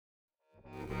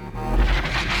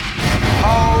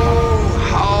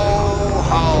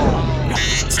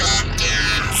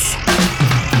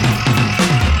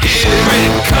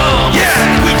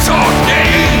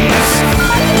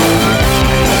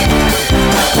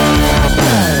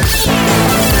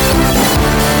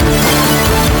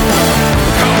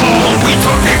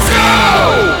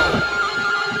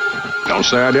Don't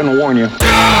say I didn't warn you.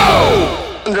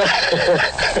 Good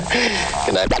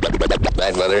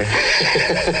night, Mother.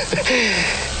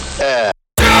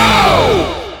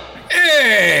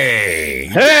 Hey!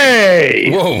 Hey!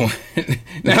 Whoa.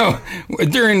 Now,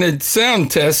 during the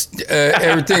sound test,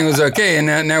 everything was okay,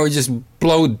 and now we just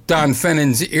blow Don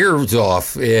Fennon's ears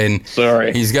off, and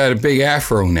Sorry. He's got a big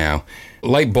afro now.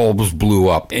 Light bulbs blew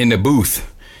up in the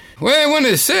booth. What I wanted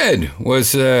to said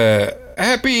was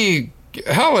happy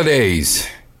holidays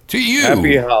to you.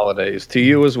 Happy holidays to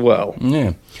you as well.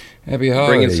 Yeah, happy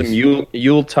holidays. Bringing some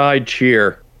Yuletide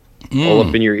cheer all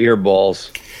up in your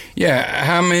earballs. Yeah,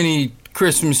 how many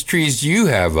Christmas trees do you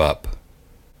have up?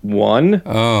 One.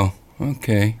 Oh,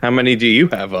 okay. How many do you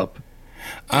have up?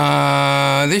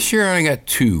 This year I got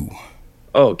 2.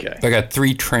 Okay. I got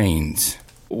 3 trains.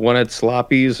 One at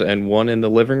Sloppy's and one in the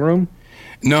living room?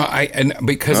 No,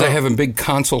 because I have a big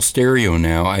console stereo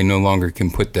now, I no longer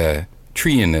can put the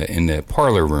tree in the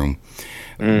parlor room.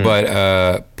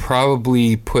 But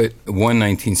probably put one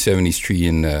 1970s tree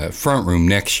in the front room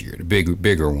next year, the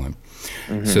bigger one.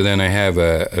 So then I have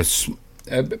a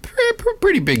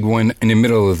pretty big one in the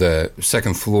middle of the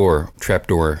second floor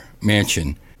trapdoor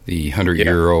mansion, the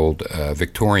 100-year-old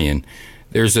Victorian.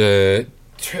 There's a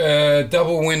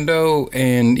double window,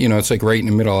 and it's like right in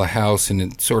the middle of the house, and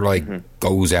it sort of like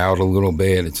goes out a little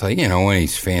bit. It's like one of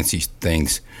these fancy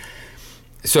things.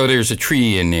 So there's a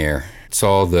tree in there. It's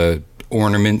all the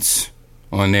ornaments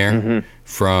on there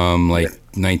from like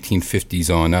 1950s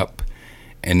on up,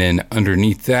 and then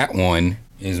underneath that one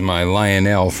is my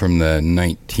Lionel from the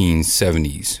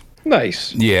 1970s.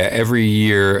 Nice. Yeah, every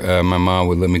year my mom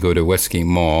would let me go to Westgate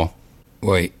Mall,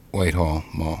 Whitehall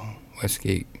Mall,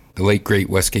 Westgate, the late great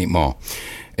Westgate Mall,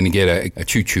 and to get a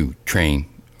choo-choo train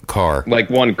car. Like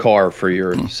one car for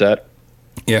your set?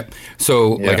 Yeah.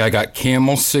 So like I got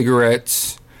Camel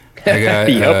cigarettes. I got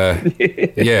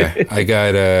I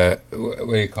got what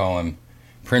do you call him?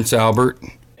 Prince Albert.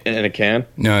 In a can?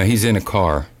 No, he's in a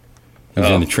car. He's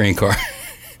in a train car.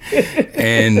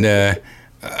 And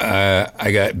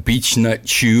I got Beech Nut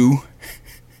Chew.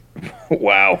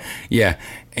 Wow. Yeah.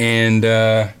 And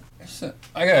I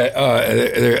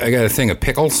got a thing of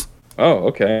pickles. Oh,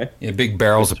 okay. Yeah, big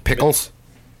barrels of pickles.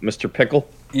 Mr. Pickle?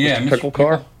 Yeah, Mr. Pickle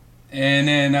car? And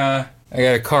then I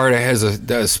got a car that has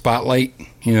a spotlight,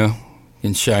 can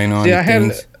shine on See, I had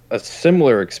things. a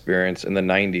similar experience in the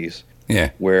 90s. Yeah.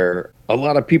 Where a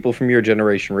lot of people from your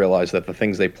generation realized that the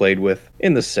things they played with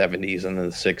in the 70s and the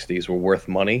 60s were worth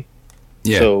money.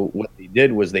 Yeah. So what they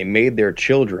did was they made their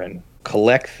children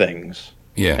collect things.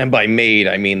 Yeah. And by made,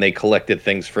 I mean they collected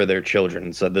things for their children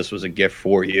and said this was a gift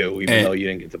for you, even though you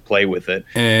didn't get to play with it.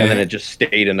 And then it just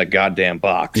stayed in a goddamn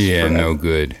box. Yeah, no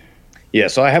good. Yeah,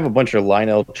 so I have a bunch of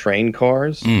Lionel train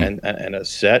cars and a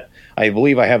set. I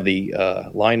believe I have the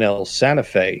Lionel Santa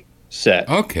Fe set.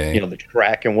 Okay. The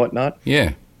track and whatnot.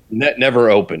 Yeah. Never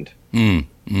opened.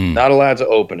 Not allowed to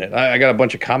open it. I got a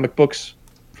bunch of comic books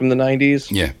from the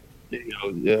 90s. Yeah.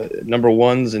 Number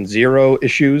 1s and 0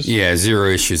 issues. Yeah, 0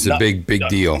 issues. A big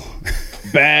deal.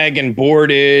 Bag and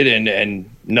boarded and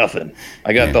nothing.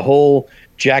 I got the whole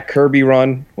Jack Kirby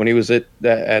run when he was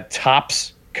at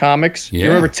Topps Comics. Yeah. You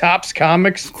remember Topps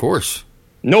Comics? Of course.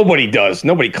 Nobody does.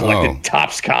 Nobody collected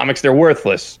Topps Comics. They're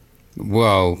worthless.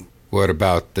 Well, what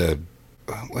about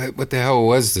what the hell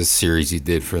was this series he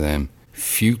did for them?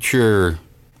 Future.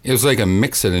 It was like a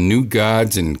mix of the New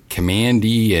Gods and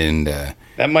Commandy and.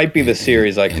 That might be the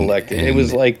series I collected. It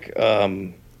was like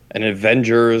an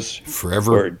Avengers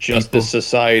Forever or Justice people.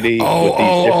 Society with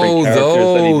these different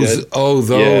characters that he did.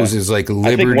 Those is like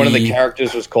Liberty. I think one of the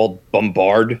characters was called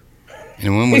Bombard.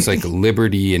 And one was like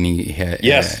Liberty, and he had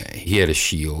Yes. He had a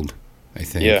shield, I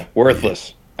think. Yeah,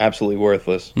 worthless. Absolutely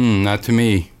worthless. Not to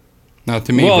me. Not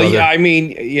to me, Well, brother. yeah, I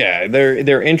mean, yeah,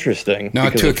 they're interesting.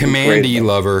 Not because to a of who created Commandy them.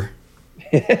 lover.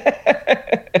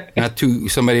 Not to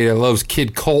somebody that loves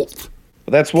Kid Colt.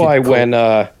 That's why Kid Colt. when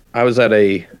I was at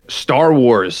a Star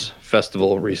Wars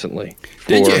festival recently.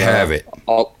 Did you for, have it?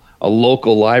 A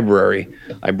local library.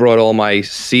 I brought all my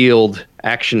sealed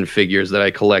action figures that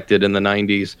I collected in the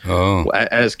 90s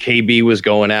as KB was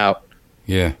going out.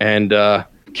 Yeah. And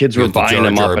kids You were had the buying Jar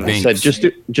them Jar up, and I Binks.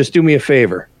 said, just do me a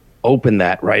favor. Open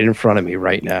that right in front of me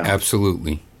right now.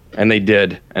 Absolutely. And they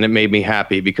did, and it made me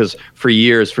happy because for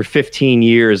 15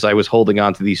 years, I was holding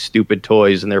on to these stupid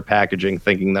toys and their packaging,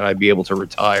 thinking that I'd be able to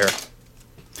retire.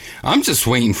 I'm just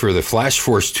waiting for the Flash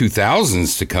Force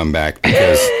 2000s to come back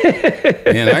because,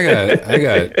 man, I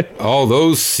got all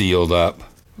those sealed up.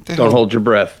 Don't hold your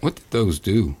breath. What did those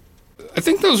do? I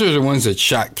think those are the ones that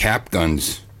shot cap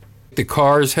guns. The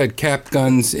cars had cap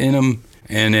guns in them,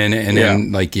 and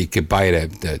then like you could buy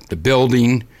the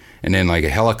building, and then like a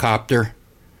helicopter.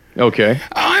 Okay.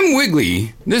 I'm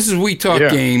Wiggly. This is We Talk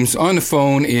Games. On the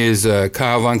phone is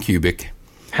Kyle Von Kubik.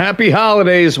 Happy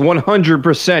holidays,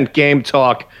 100% game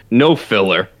talk, no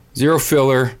filler. Zero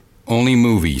filler, only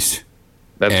movies.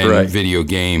 That's and right. Video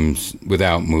games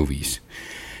without movies.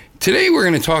 Today we're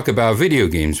going to talk about video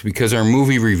games because our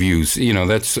movie reviews,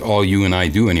 that's all you and I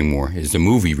do anymore is the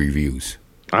movie reviews.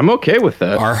 I'm okay with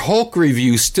that. Our Hulk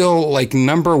review still like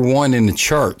number 1 in the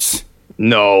charts.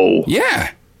 No.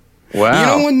 Yeah.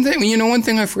 Wow. You know one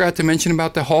thing I forgot to mention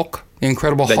about the Hulk, the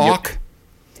Incredible Hulk?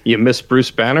 You miss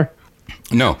Bruce Banner?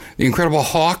 No, the Incredible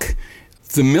Hulk,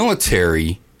 the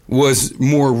military was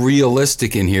more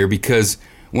realistic in here because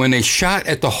when they shot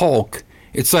at the Hulk,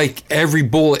 it's like every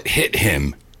bullet hit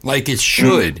him like it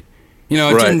should.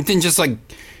 It didn't just like,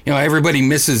 everybody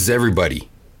misses everybody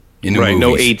in the movies.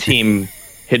 No A-team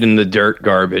hitting the dirt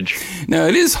garbage. Now,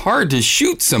 it is hard to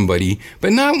shoot somebody,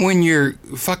 but not when you're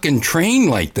fucking trained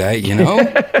like that, And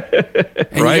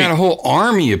you got a whole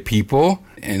army of people,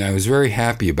 and I was very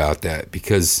happy about that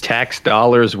because... Tax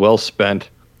dollars well spent.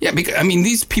 Yeah, because,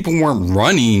 these people weren't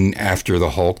running after the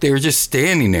Hulk. They were just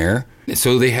standing there,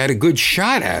 so they had a good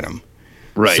shot at him.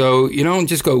 Right. So you don't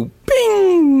just go,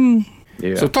 bing!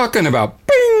 Yeah. So talking about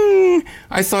bing,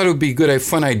 I thought it would be a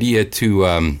fun idea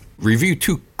to review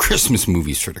 2 Christmas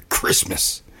movies for the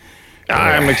Christmas.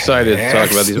 I'm excited to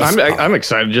talk about these. I'm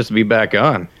excited just to be back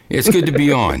on. It's good to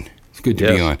be on. It's good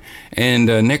to be on. And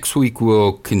next week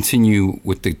we'll continue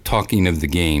with the talking of the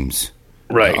games.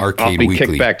 Right. Arcade I'll be Weekly.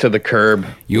 Kicked back to the curb.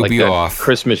 You'll be off.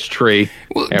 Christmas tree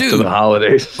after the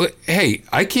holidays. Hey,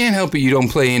 I can't help it you don't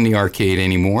play in the arcade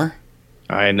anymore.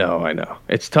 I know.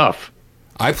 It's tough.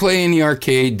 I play in the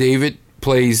arcade. David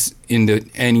plays in the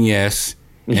NES.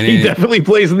 He definitely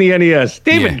plays in the NES.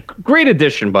 David, great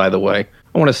addition, by the way.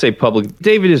 I want to say public.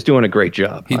 David is doing a great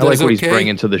job. I like what he's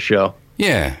bringing to the show.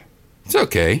 Yeah, it's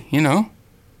okay,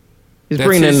 He's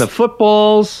bringing in the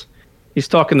footballs. He's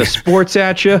talking the sports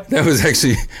at you. Those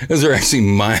are actually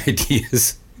my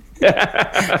ideas.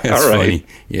 That's all right. Funny.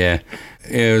 Yeah,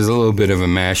 it was a little bit of a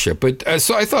mashup. But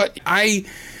so I thought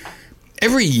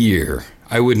every year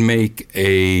I would make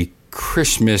a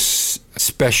Christmas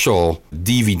special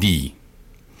DVD.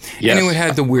 Yes. And it would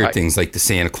have the weird things like the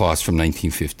Santa Claus from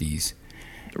 1950s.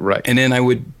 Right. And then I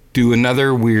would do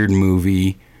another weird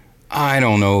movie. I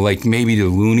don't know, like maybe the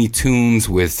Looney Tunes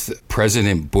with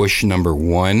President Bush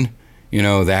 #1.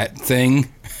 That thing.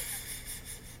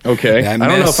 Okay. I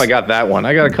don't know if I got that one.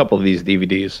 I got a couple of these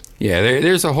DVDs. Yeah,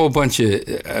 there's a whole bunch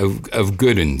of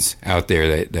good ones out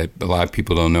there that a lot of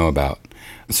people don't know about.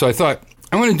 So I thought,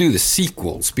 I want to do the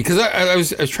sequels because I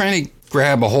was trying to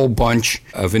grab a whole bunch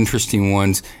of interesting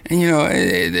ones, and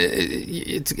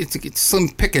it's slim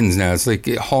pickings now. It's like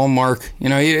Hallmark.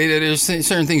 There's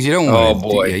certain things you don't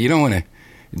want. You don't want to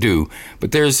do,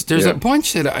 but there's a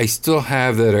bunch that I still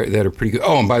have that are pretty good.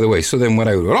 Oh, and by the way, so then what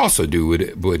I would also do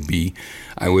would be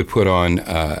I would put on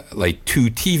like 2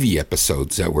 TV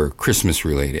episodes that were Christmas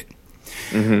related.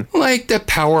 Mm-hmm. Like the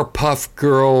Powerpuff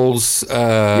Girls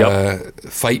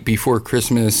Fight Before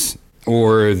Christmas,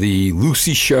 or the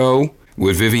Lucy Show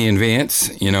with Vivian Vance.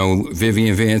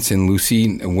 Vivian Vance and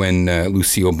Lucy, when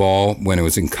Lucille Ball, when it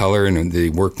was in color, and they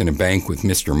worked in a bank with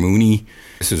Mr. Mooney.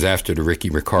 This was after the Ricky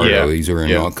Ricardo. Yeah. These were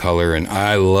in all color, and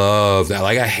I love that.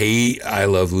 Like, I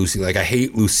love Lucy. Like, I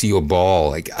hate Lucille Ball.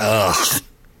 Like, ugh.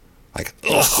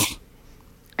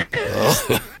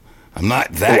 I'm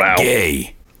not that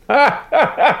gay.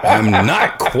 I'm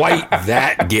not quite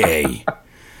that gay.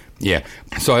 Yeah.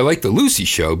 So I like the Lucy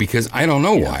Show because I don't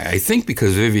know why. I think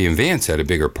because Vivian Vance had a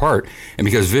bigger part, and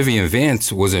because Vivian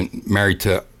Vance wasn't married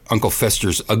to Uncle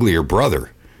Fester's uglier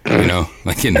brother,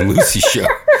 like in the Lucy Show.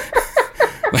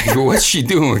 Like, what's she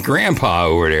doing with Grandpa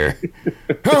over there?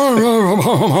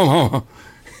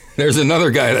 There's another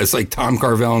guy that's like Tom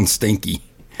Carvel and Stinky.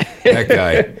 That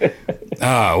guy.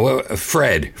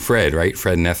 Fred, right?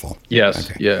 Fred Nethel.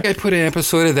 Yes, okay. Yeah. I'd put an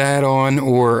episode of that on,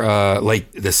 or like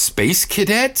the Space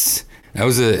Cadets. That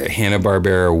was a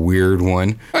Hanna-Barbera weird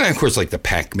one. And of course, like the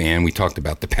Pac-Man. We talked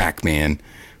about the Pac-Man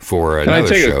for another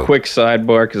show. Can I take a quick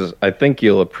sidebar? Because I think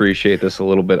you'll appreciate this a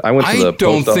little bit. I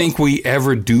don't think we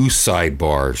ever do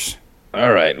sidebars.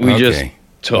 All right. We just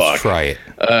talk. Let's try it.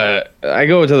 I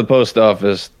go to the post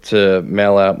office to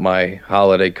mail out my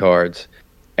holiday cards.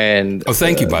 And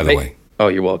thank you, by the way. Oh,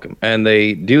 you're welcome. And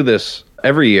they do this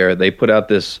every year. They put out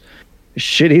this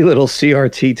shitty little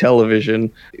CRT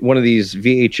television, one of these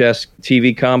VHS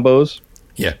TV combos.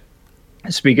 Yeah.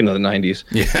 Speaking of the 90s.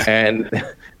 Yeah. And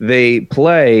they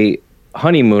play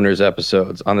Honeymooners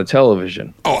episodes on the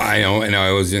television. Oh, I know. And I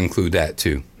always include that,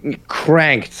 too.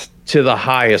 Cranked to the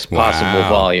highest possible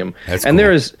volume. That's and cool.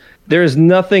 there's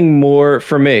nothing more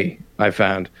for me. I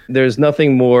found there's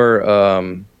nothing more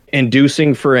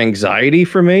inducing for anxiety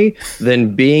for me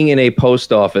than being in a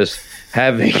post office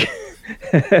having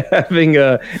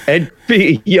Ed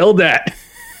be yelled at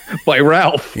by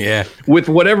Ralph. Yeah. With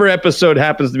whatever episode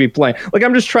happens to be playing. Like,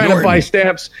 I'm just trying to buy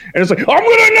stamps, and it's like, I'm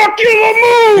gonna knock you to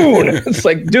the moon. It's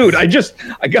like, dude, I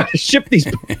gotta ship these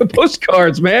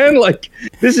postcards, man. Like,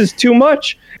 this is too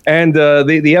much. And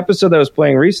the episode that was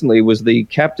playing recently was the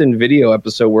Captain Video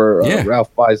episode where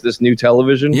Ralph buys this new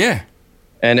television. Yeah.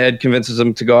 And Ed convinces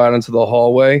him to go out into the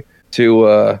hallway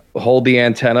to hold the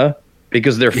antenna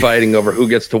because they're fighting over who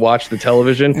gets to watch the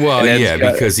television. Well,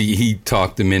 because he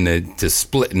talked them into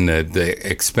splitting the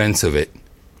expense of it.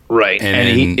 Right.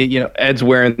 And he, Ed's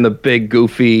wearing the big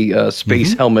goofy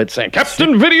space helmet saying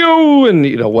Captain Video and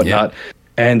whatnot. Yeah.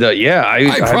 And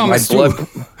I promise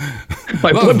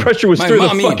my blood pressure was through the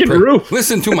fucking roof.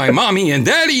 Listen to my mommy and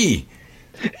daddy.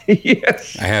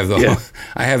 Yes. I have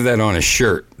that on a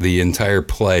shirt, the entire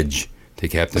pledge to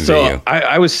Captain Video. So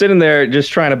I was sitting there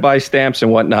just trying to buy stamps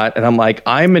and whatnot, and I'm like,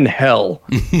 I'm in hell,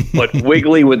 but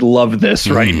Wiggly would love this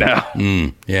right now.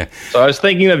 Yeah. So I was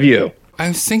thinking of you. I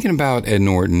was thinking about Ed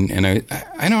Norton, and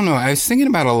I don't know. I was thinking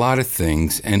about a lot of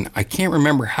things, and I can't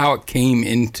remember how it came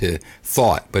into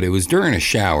thought, but it was during a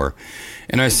shower,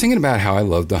 and I was thinking about how I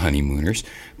love the Honeymooners,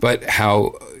 but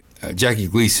how Jackie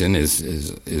Gleason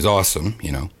is awesome.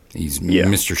 He's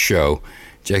Mr. Show.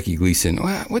 Jackie Gleason.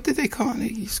 What did they call him? They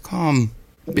used to call him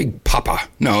Big Papa.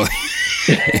 No,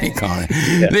 they call him.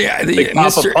 Big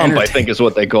Papa Pump, I think is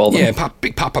what they called him. Yeah,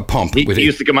 Big Papa Pump. He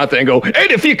used to come out there and go,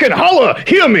 Ed, if you can holler,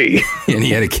 hear me. And he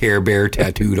had a Care Bear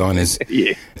tattooed on his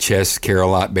chest,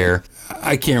 Care-a-Lot Bear.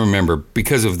 I can't remember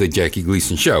because of the Jackie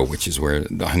Gleason show, which is where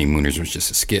the Honeymooners was just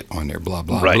a skit on there, blah,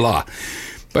 blah, blah.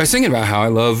 But I was thinking about how I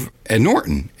love Ed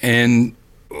Norton. And,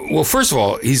 well, first of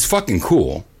all, he's fucking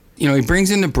cool. He brings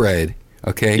in the bread,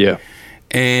 okay? Yeah.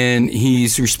 And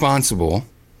he's responsible,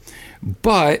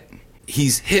 but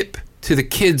he's hip to the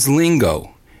kids'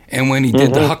 lingo. And when he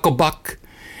did the Hucklebuck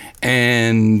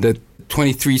and the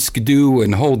 23 Skidoo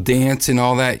and the whole dance and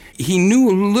all that, he knew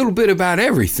a little bit about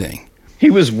everything. He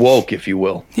was woke, if you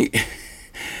will. He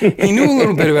knew a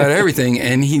little bit about everything,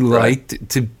 and he liked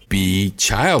to be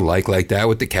childlike like that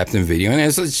with the Captain Video. And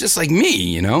it's just like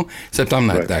me, except I'm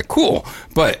not that cool.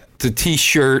 But the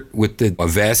T-shirt with the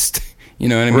vest, you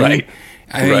know what I mean? Right.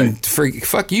 I mean,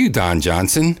 fuck you, Don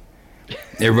Johnson.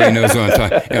 Everybody knows what I'm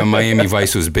talking. Miami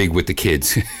Vice was big with the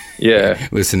kids. Yeah,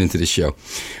 listening to the show.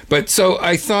 But so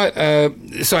I thought,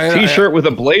 T-shirt with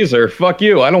a blazer. Fuck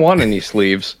you. I don't want any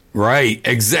sleeves. Right.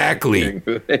 Exactly.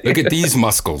 Look at these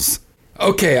muscles.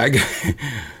 Okay, I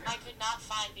could not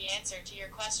find the answer to your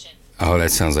question. Oh, that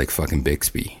sounds like fucking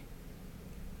Bixby.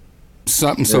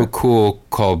 Something so cool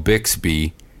called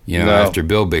Bixby, after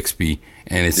Bill Bixby,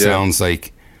 and it sounds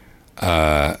like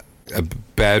a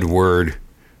bad word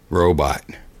robot.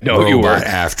 No, you weren't.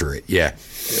 After it,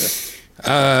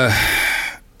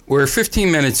 we're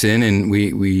 15 minutes in, and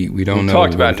we don't know.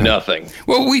 Talked about nothing.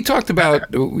 Well, we talked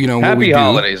about happy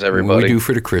holidays, everybody. What we do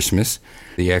for the Christmas,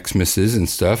 the Xmas's and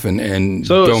stuff, and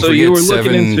so, don't so forget you were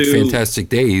 7 Fantastic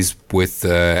Days with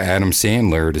Adam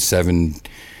Sandler, the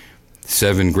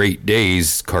seven Great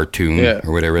Days cartoon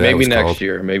or whatever that was called.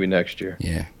 Maybe next year.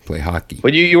 Yeah, play hockey.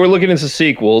 But you were looking into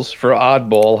sequels for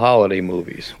oddball holiday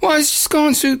movies. Well, I was just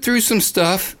going through some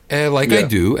stuff I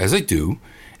do,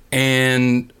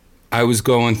 and I was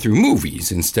going through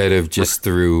movies instead of just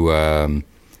through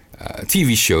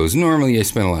TV shows. Normally, I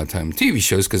spend a lot of time on TV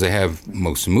shows because I have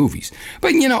most of movies.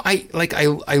 But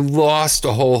I lost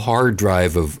a whole hard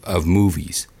drive of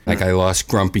movies. Like I lost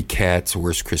Grumpy Cat's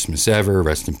Worst Christmas Ever.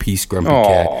 Rest in peace, Grumpy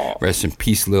Cat. Rest in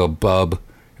peace, Little Bub.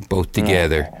 Both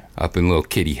together up in little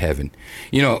kitty heaven.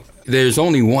 There's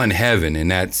only one heaven, and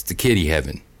that's the kitty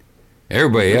heaven.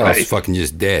 Everybody else fucking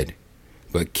just dead.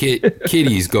 But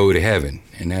kitties go to heaven,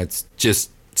 and that's just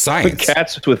science. But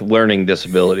cats with learning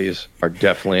disabilities are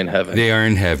definitely in heaven. They are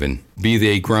in heaven, be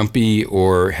they grumpy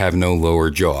or have no lower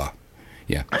jaw.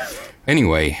 Yeah.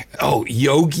 Anyway,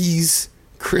 Yogi's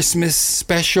Christmas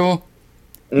special,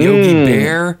 Yogi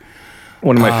Bear.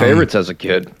 One of my favorites as a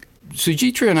kid.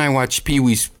 Sujitra and I watched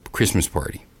Pee-wee's Christmas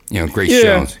Party. Grace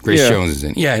Jones. Grace Jones is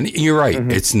in. Yeah, and you're right.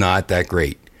 It's not that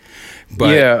great.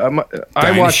 But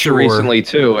I watched it recently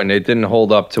too, and it didn't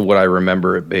hold up to what I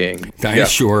remember it being. Dinah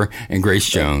Shore and Grace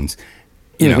Jones.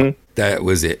 That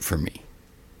was it for me.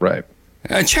 Right.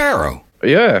 Charo.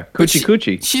 Yeah,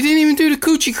 Coochie. She didn't even do the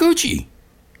Coochie.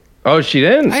 Oh, she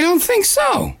didn't? I don't think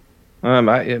so.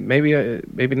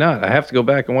 Maybe not. I have to go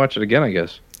back and watch it again, I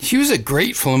guess. She was a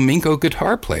great flamenco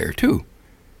guitar player too.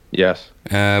 Yes.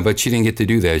 But she didn't get to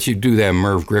do that. She'd do that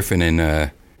Merv Griffin and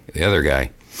the other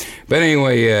guy. But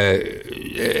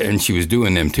anyway, and she was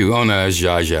doing them too. Oh, no,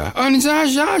 Zsa Zsa. Oh, and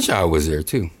Zsa Zsa was there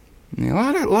too. A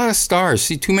lot of stars.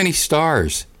 See, too many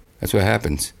stars. That's what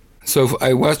happens. So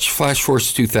I watched Flash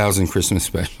Force 2000 Christmas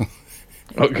special.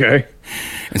 Okay.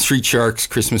 And Street Sharks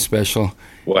Christmas special.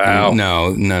 Wow.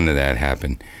 No, none of that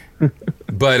happened.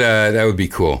 But that would be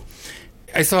cool.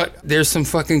 I thought there's some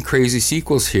fucking crazy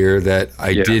sequels here that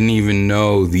I didn't even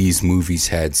know these movies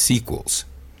had sequels.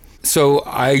 So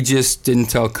I just didn't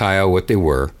tell Kyle what they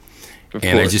were.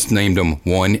 And I just named them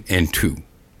 1 and 2.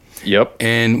 Yep.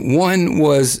 And 1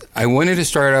 was, I wanted to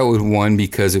start out with 1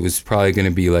 because it was probably going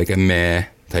to be like a meh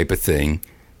type of thing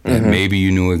that maybe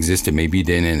you knew existed, maybe you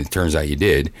didn't, and it turns out you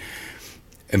did.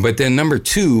 But then number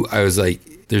 2, I was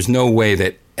like, there's no way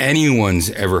that anyone's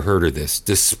ever heard of this,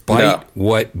 despite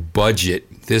what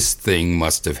budget this thing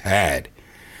must have had.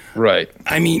 Right.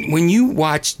 I mean, when you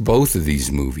watched both of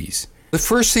these movies, the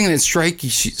first thing that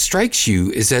strikes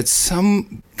you is that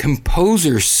some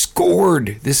composer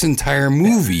scored this entire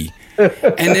movie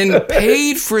and then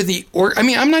paid for the... I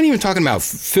mean, I'm not even talking about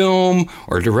film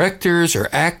or directors or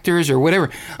actors or whatever.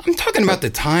 I'm talking about the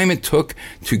time it took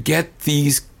to get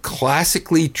these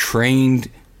classically trained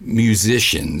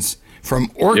musicians from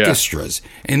orchestras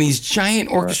and these giant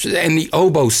orchestras and the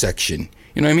oboe section.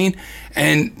 You know what I mean?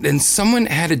 And then someone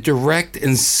had to direct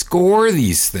and score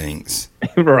these things.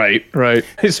 Right. I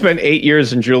spent 8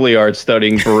 years in Juilliard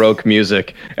studying Baroque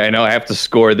music, and now I have to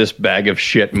score this bag of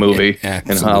shit movie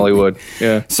in Hollywood.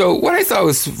 Yeah. So what I thought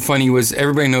was funny was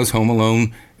everybody knows Home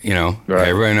Alone. You know,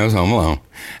 everybody knows Home Alone.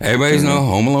 Everybody knows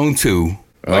Home Alone 2.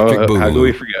 Electric Boogaloo. How do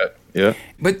we forget? Yeah.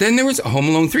 But then there was Home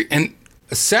Alone 3, and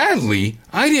sadly,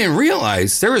 I didn't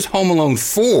realize there was Home Alone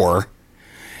 4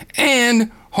 and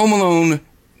Home Alone,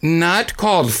 not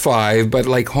called 5, but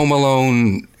like Home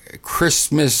Alone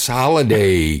Christmas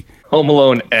Holiday. Home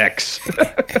Alone X.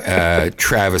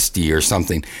 Travesty or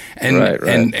something.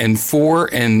 And and 4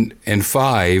 and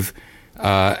 5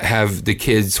 have the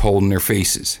kids holding their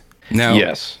faces. Now,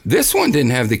 this one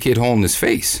didn't have the kid holding his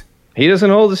face. He doesn't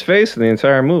hold his face in the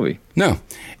entire movie. No.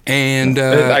 And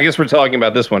I guess we're talking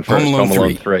about this one first. Home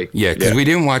Alone 3. Yeah, because we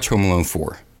didn't watch Home Alone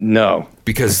 4. No.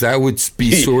 Because that would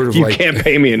be sort of like... You can't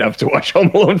pay me enough to watch Home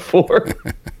Alone 4.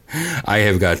 I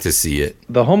have got to see it.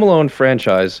 The Home Alone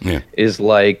franchise is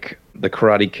like the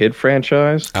Karate Kid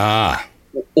franchise.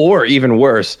 Or even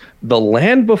worse, the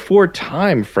Land Before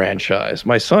Time franchise.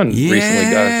 My son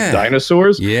recently got into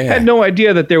dinosaurs. Had no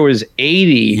idea that there was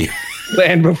 80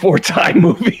 Land Before Time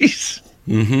movies.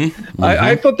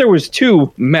 I thought there was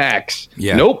 2 max.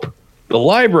 Nope. The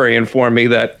library informed me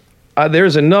that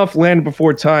there's enough Land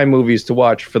Before Time movies to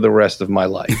watch for the rest of my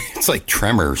life. It's like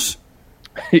Tremors.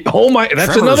 Oh my!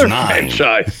 That's Tremors another 9.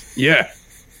 franchise. Yeah.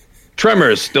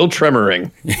 Tremors, still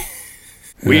tremoring.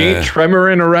 We ain't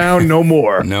tremoring around no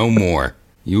more. No more.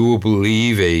 You will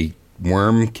believe a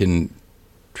worm can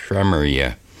tremor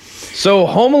you. So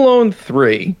Home Alone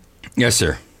 3. Yes,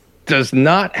 sir. Does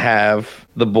not have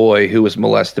the boy who was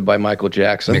molested by Michael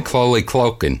Jackson. Macaulay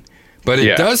Culkin. But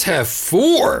it does have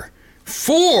 4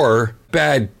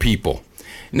 bad people.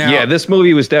 Now, this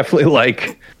movie was definitely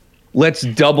like, let's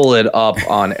double it up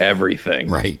on everything.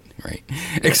 Right.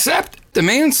 Except the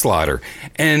manslaughter.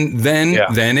 And then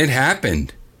it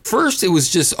happened. First, it was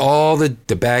just all the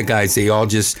bad guys. They all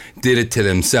just did it to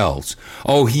themselves.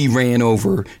 Oh, he ran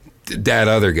over that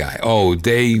other guy. Oh,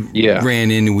 they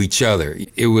ran into each other.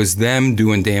 It was them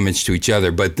doing damage to each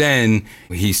other. But then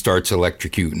he starts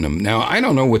electrocuting them. Now, I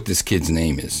don't know what this kid's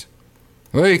name is.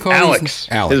 What do you call Alex?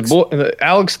 Alex.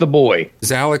 Alex the boy.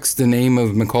 Is Alex the name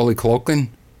of Macaulay Culkin?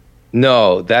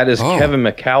 No, that is Kevin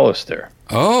McAllister.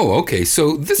 Oh, okay.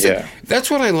 So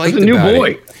that's what I liked about it.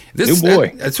 New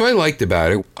boy. That's what I liked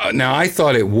about it. Now, I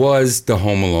thought it was the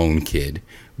Home Alone kid,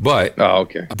 but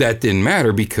that didn't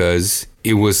matter because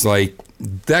it was like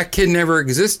that kid never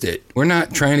existed. We're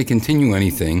not trying to continue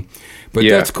anything, but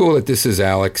that's cool that this is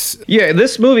Alex. Yeah,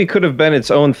 this movie could have been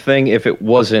its own thing if it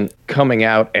wasn't coming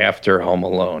out after Home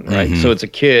Alone, right? So it's a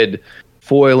kid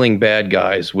foiling bad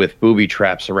guys with booby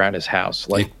traps around his house.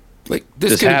 Like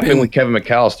this happened with Kevin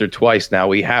McAllister twice now.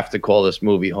 We have to call this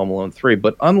movie Home Alone 3.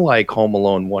 But unlike Home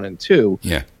Alone 1 and 2,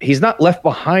 he's not left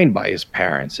behind by his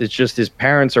parents. It's just his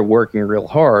parents are working real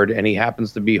hard, and he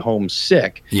happens to be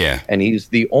homesick. And he's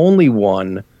the only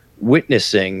one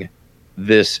witnessing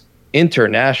this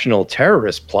international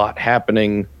terrorist plot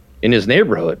happening in his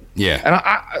neighborhood. And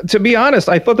I, to be honest,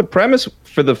 I thought the premise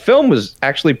for the film was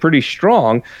actually pretty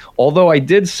strong, although I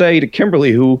did say to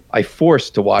Kimberly, who I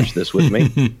forced to watch this with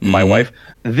me, my wife,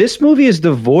 this movie is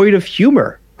devoid of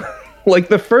humor. Like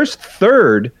the first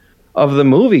third of the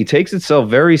movie takes itself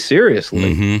very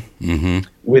seriously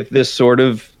with this sort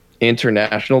of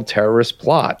international terrorist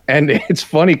plot. And it's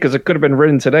funny because it could have been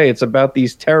written today. It's about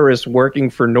these terrorists working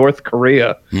for North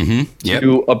Korea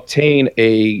to obtain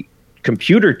a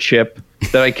computer chip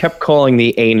that I kept calling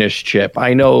the anus chip.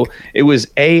 I know it was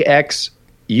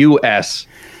AXUS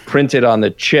printed on the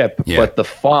chip, but the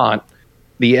font,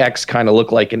 the X kind of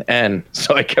looked like an N.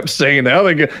 So I kept saying,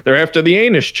 they're after the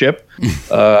anus chip.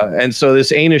 And so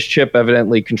this anus chip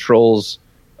evidently controls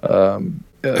a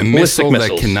missile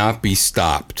that cannot be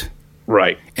stopped.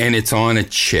 Right. And it's on a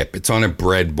chip. It's on a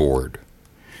breadboard.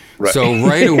 Right. So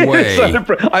right away...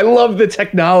 I love the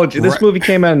technology. This movie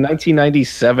came out in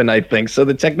 1997, I think. So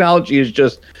the technology is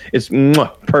just... It's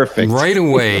perfect. Right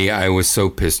away, I was so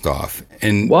pissed off.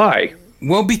 And why?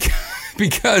 Well,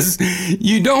 because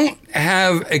you don't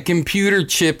have a computer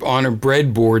chip on a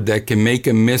breadboard that can make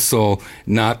a missile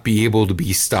not be able to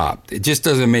be stopped. It just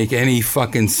doesn't make any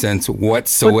fucking sense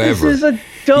whatsoever. But this is a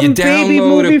dumb baby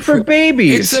movie for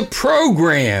babies. It's a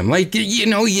program. Like, you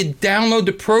download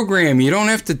the program. You don't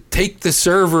have to take the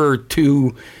server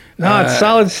to... No, it's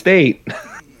solid state.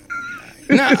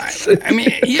 No, I mean,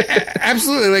 yeah,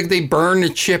 absolutely. Like, they burn the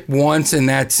chip once and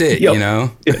that's it,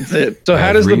 That's it. So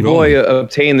how does the boy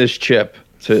obtain this chip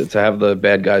to have the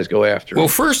bad guys go after him? Well,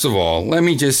 first of all, let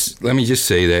me just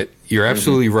say that you're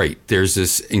absolutely right. There's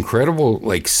this incredible,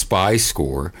 spy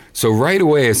score. So right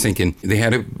away I was thinking they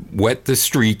had to wet the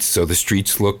streets so the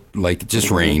streets looked like it just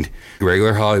rained.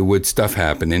 Regular Hollywood stuff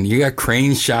happening. You got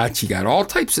crane shots. You got all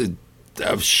types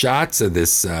of shots of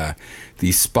this...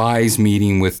 these spies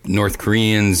meeting with North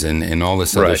Koreans and all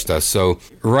this other stuff. So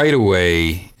right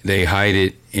away, they hide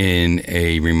it in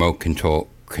a remote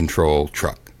control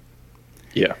truck.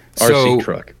 Yeah, RC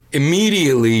truck.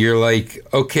 Immediately, you're like,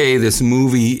 okay, this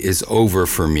movie is over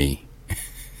for me.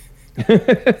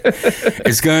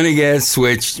 It's going to get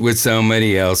switched with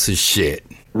somebody else's shit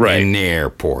in the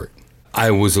airport.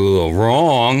 I was a little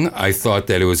wrong. I thought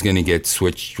that it was going to get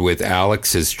switched with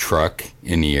Alex's truck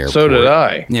in the airport. So did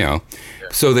I.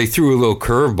 So they threw a little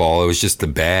curveball. It was just the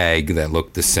bag that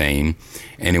looked the same.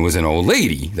 And it was an old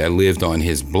lady that lived on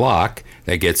his block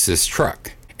that gets this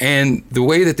truck. And the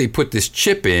way that they put this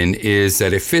chip in is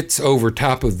that it fits over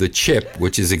top of the chip,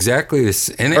 which is exactly this.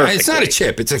 And it's not a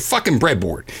chip. It's a fucking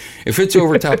breadboard. It fits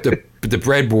over top the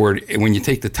breadboard. And when you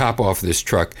take the top off of this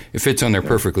truck, it fits on there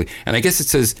perfectly. And I guess it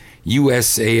says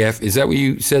USAF. Is that what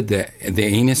you said, the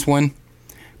anus one?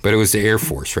 But it was the Air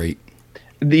Force, right?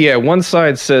 Yeah, one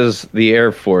side says the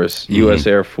Air Force, U.S.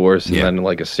 Air Force, and then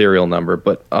a serial number.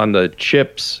 But on the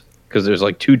chips, because there's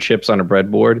two chips on a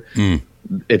breadboard,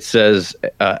 it says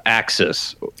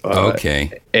Axis.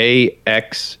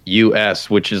 AXUS,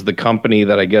 which is the company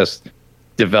that I guess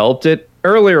developed it.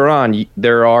 Earlier on,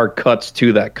 there are cuts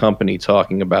to that company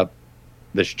talking about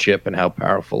this chip and how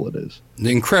powerful it is. The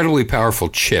incredibly powerful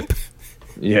chip.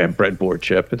 Yeah, breadboard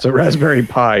chip. It's a Raspberry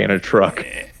Pi in a truck.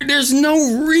 There's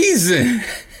no reason.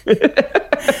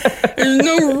 There's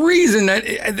no reason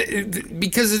that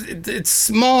because it's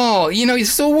small.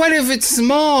 So what if it's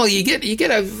small? You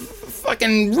get a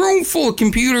fucking room full of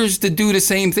computers to do the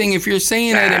same thing. If you're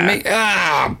saying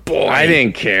that, boy. I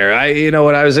didn't care. I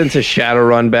was into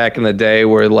Shadowrun back in the day,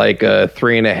 where a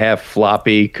 3.5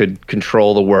 floppy could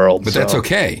control the world. But that's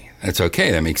okay. That's okay.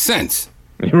 That makes sense.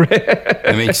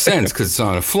 That makes sense because it's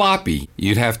on a floppy.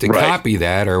 You'd have to copy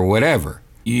that or whatever.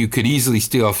 You could easily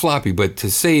steal a floppy, but to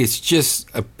say it's just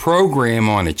a program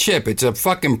on a chip, it's a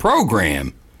fucking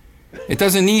program. It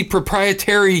doesn't need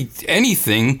proprietary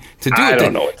anything to do it. I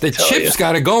don't know what to the chip's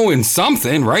got to go in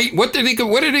something, right? What are they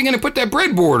going to put that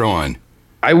breadboard on?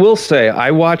 I will say I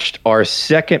watched our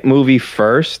second movie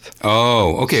first.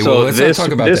 Oh, okay. So well, let's not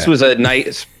talk about that. This was a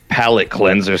nice palate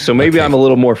cleanser, so maybe I'm a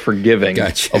little more forgiving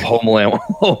of Home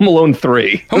Alone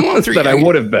 3. Home Alone 3 than I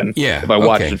would have been if I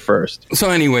watched it first. So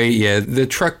anyway, the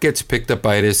truck gets picked up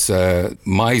by this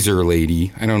miser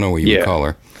lady. I don't know what you would call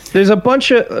her. There's a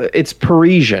bunch of it's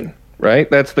Parisian,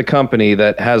 right? That's the company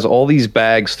that has all these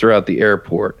bags throughout the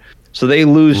airport. So they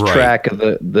lose track of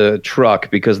the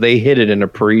truck because they hid it in a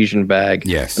Parisian bag.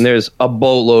 Yes. And there's a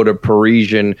boatload of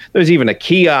Parisian. There's even a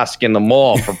kiosk in the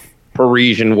mall for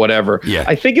Parisian whatever. Yeah.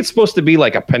 I think it's supposed to be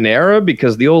like a Panera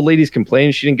because the old lady's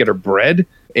complaining she didn't get her bread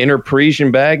in her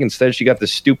Parisian bag. Instead, she got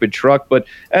this stupid truck. But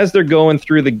as they're going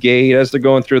through the gate, as they're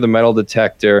going through the metal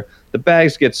detector, the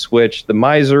bags get switched. The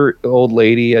miser old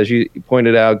lady, as you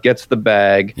pointed out, gets the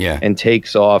bag and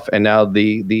takes off. And now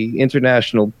the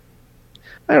international,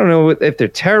 I don't know if they're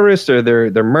terrorists or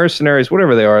they're mercenaries,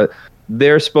 whatever they are,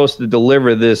 they're supposed to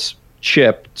deliver this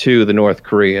chip to the North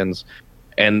Koreans.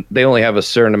 And they only have a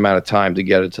certain amount of time to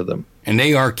get it to them. And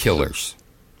they are killers.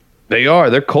 They are.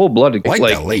 They're cold-blooded. Like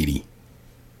that lady.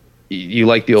 You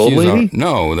like the old She was lady?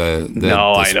 No, the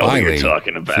No, I know spy what you're lady.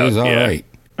 talking about. She was all Yeah. right.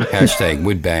 Hashtag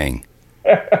would bang.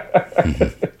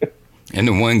 Mhm. And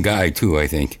the one guy, too, I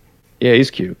think. Yeah, he's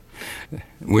cute.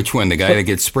 Which one? The guy that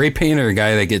gets spray paint or the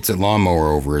guy that gets a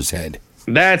lawnmower over his head?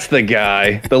 That's the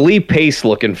guy. The Lee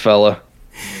Pace-looking fella.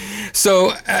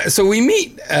 So we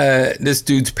meet this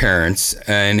dude's parents,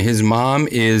 and his mom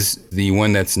is the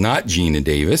one that's not Gina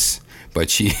Davis, but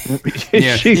she,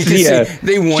 yeah, you can see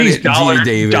they wanted she's Gina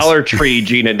Davis. Dollar Tree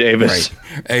Gina Davis.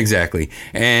 Right, exactly.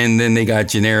 And then they got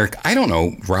generic, I don't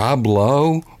know, Rob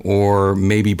Lowe or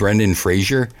maybe Brendan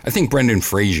Fraser. I think Brendan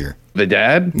Fraser. The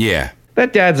dad? Yeah.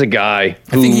 That dad's a guy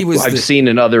who I think he was I've seen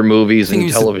in other movies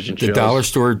and television the shows. dollar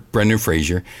store Brendan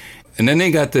Fraser. And then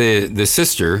they got the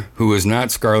sister, who is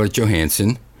not Scarlett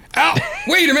Johansson. Oh,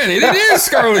 wait a minute. It is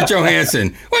Scarlett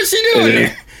Johansson. What's she doing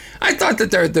there? I thought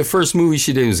that the first movie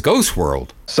she did was Ghost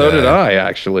World. So did I,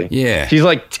 actually. Yeah. She's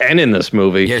like 10 in this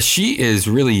movie. Yeah, she is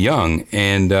really young.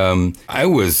 And I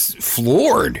was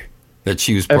floored that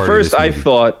she was part At first, of this I movie.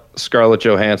 thought Scarlett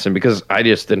Johansson, because I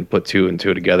just didn't put two and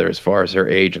two together as far as her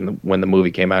age and when the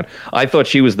movie came out. I thought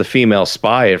she was the female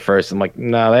spy at first. I'm like,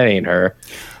 no, that ain't her.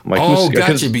 I'm like, Oh, who's-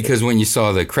 gotcha, because when you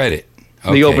saw the credit.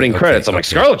 the opening credits, I'm like,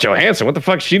 Scarlett Johansson, what the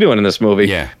fuck is she doing in this movie?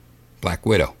 Yeah, Black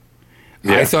Widow.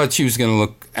 Yeah. I thought she was going to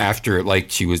look after it like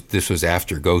this was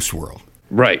after Ghost World.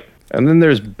 Right. And then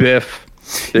there's Biff.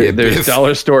 There's Biff.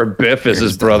 Dollar Store Biff as his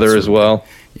There's Dollar brother Store as well.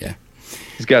 Yeah.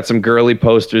 He's got some girly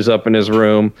posters up in his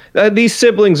room. These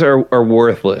siblings are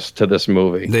worthless to this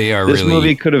movie. They are This really-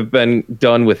 movie could have been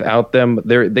done without them.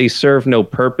 They serve no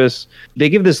purpose. They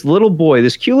give this little boy,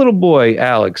 this cute little boy,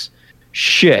 Alex,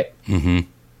 shit. Mm-hmm.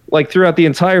 Like throughout the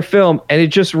entire film, and it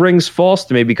just rings false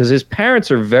to me because his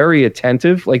parents are very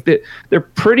attentive. Like they're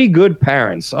pretty good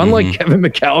parents, unlike Kevin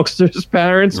McAllister's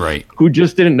parents, Right. who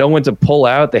just didn't know when to pull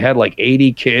out. They had like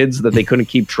 80 kids that they couldn't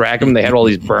keep track of them. They had all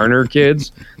these burner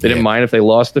kids. They didn't Yeah. mind if they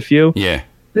lost a few. Yeah.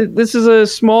 This is a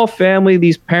small family.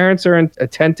 These parents are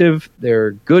attentive.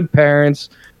 They're good parents.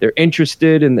 They're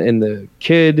interested in the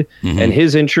kid and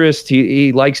his interest.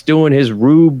 He likes doing his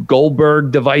Rube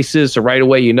Goldberg devices. So right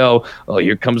away, you know, oh,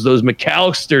 here comes those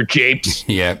McAllister japes.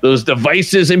 Yeah. Those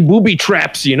devices and booby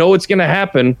traps. You know what's going to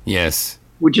happen, Yes.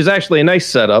 which is actually a nice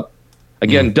setup.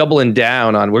 Again, doubling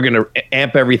down on we're going to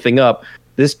amp everything up.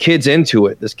 This kid's into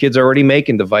it. This kid's already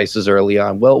making devices early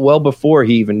on. Well before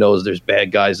he even knows there's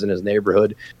bad guys in his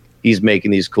neighborhood. He's making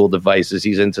these cool devices.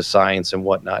 He's into science and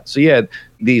whatnot. So yeah,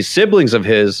 these siblings of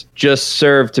his just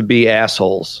serve to be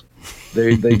assholes.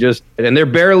 They just, and they're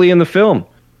barely in the film.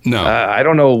 No. I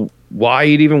don't know why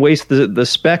you'd even waste the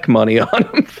spec money on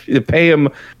him. You pay him,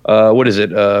 what is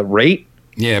it, rate?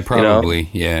 yeah, probably.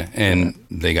 Yeah. And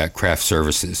they got craft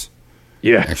services.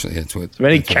 Yeah. Actually, that's what. As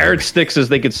many that's what carrot sticks as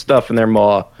they could stuff in their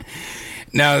maw.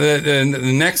 Now, the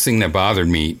next thing that bothered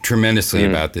me tremendously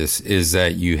about this is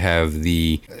that you have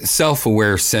the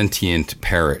self-aware sentient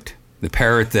parrot. The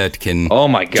parrot that can Oh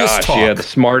my just gosh, talk. yeah, the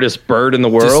smartest bird in the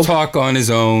Just world. talk on his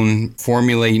own,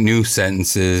 formulate new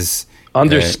sentences.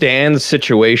 Understands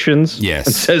situations. Yes.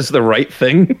 And says the right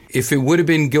thing. If it would have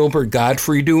been Gilbert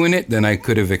Godfrey doing it, then I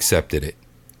could have accepted it.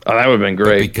 Oh, that would have been But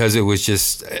great. because it was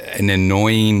just an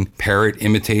annoying parrot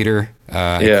imitator,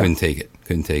 I Yeah. couldn't take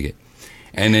it.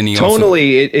 And then he also,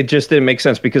 Tonally, it just didn't make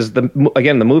sense because the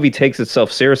movie takes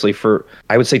itself seriously for,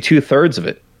 I would say, 2/3 of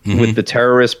it. With the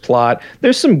terrorist plot,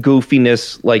 there's some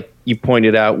goofiness, like you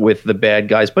pointed out, with the bad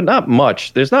guys, but not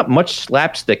much. There's not much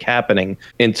slapstick happening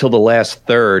until the last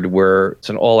third, where it's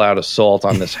an all-out assault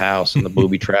on this house and the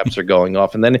booby traps are going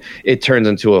off, and then it turns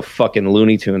into a fucking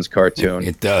Looney Tunes cartoon.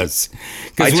 it does.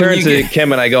 'Cause I when turned you to get-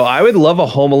 Kim and I go, I would love a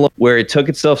Home Alone where it took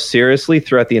itself seriously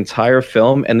throughout the entire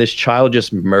film, and this child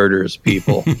just murders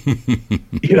people.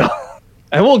 You know,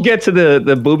 and we'll get to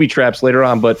the booby traps later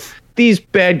on, but these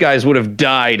bad guys would have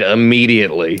died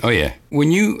immediately. Oh yeah. When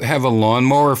you have a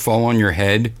lawnmower fall on your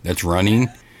head that's running,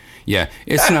 yeah,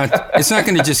 it's not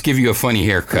going to just give you a funny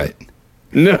haircut.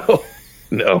 No.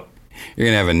 You're going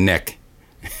to have a neck.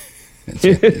 That's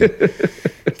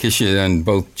it. Kiss you on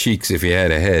both cheeks if you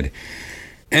had a head.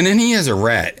 And then he has a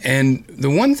rat. And the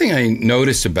one thing I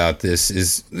noticed about this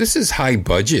is high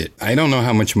budget. I don't know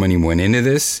how much money went into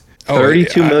this.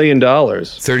 $32 million.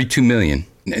 $32 million.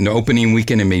 In the opening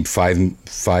weekend, it made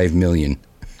 $5 million.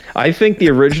 I think the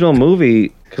original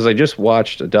movie, because I just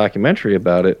watched a documentary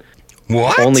about it,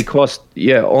 What? only cost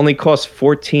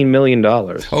 $14 million.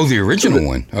 Oh, the original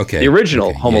one. Okay. The original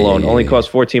Okay. Home Yeah, Alone yeah, only yeah.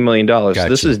 cost $14 million. So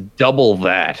this Gotcha. is double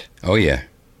that. Oh, yeah.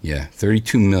 Yeah.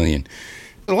 $32 million.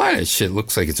 A lot of that shit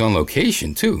looks like it's on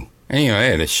location, too. And, I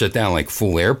had to shut down like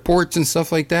full airports and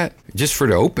stuff like that just for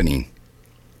the opening.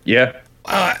 Yeah.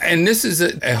 And this is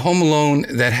a Home Alone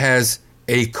that has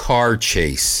a car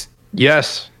chase.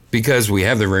 Yes. Because we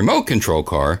have the remote control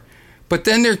car, but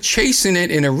then they're chasing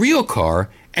it in a real car,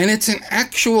 and it's an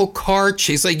actual car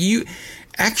chase. Like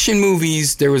action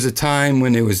movies, there was a time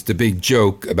when it was the big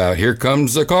joke about here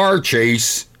comes the car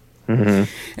chase. Mm-hmm.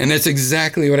 And that's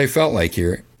exactly what I felt like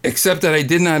here, except that I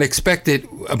did not expect it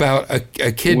about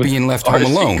a kid being left home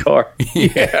alone. Car.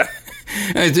 Yeah.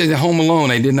 Home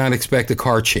Alone, I did not expect a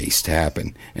car chase to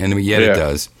happen, and yet it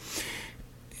does.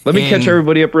 Let me catch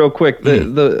everybody up real quick.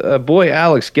 The boy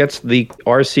Alex gets the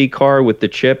RC car with the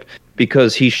chip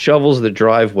because he shovels the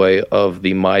driveway of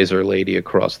the miser lady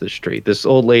across the street. This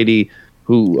old lady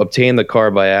who obtained the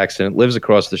car by accident lives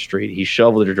across the street. He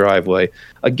shoveled her driveway.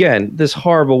 Again, this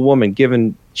horrible woman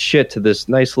giving shit to this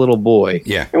nice little boy.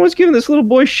 Yeah. Everyone's giving this little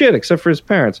boy shit except for his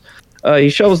parents.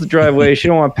 He shovels the driveway. She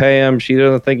don't want to pay him. She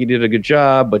doesn't think he did a good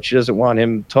job, but she doesn't want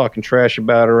him talking trash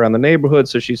about her around the neighborhood.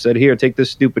 So she said, here, take this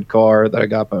stupid car that I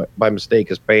got by mistake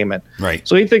as payment. Right.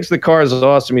 So he thinks the car is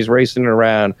awesome. He's racing it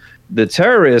around. The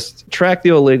terrorists track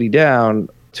the old lady down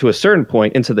to a certain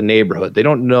point into the neighborhood. They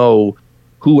don't know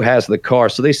who has the car.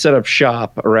 So they set up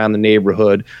shop around the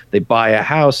neighborhood. They buy a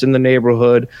house in the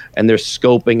neighborhood, and they're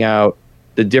scoping out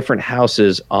the different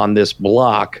houses on this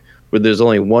block where there's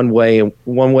only one way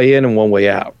in and one way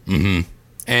out. Mm-hmm.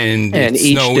 And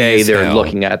each day they're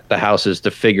looking at the houses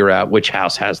to figure out which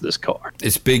house has this car.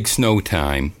 It's big snow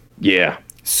time. Yeah.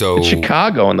 So it's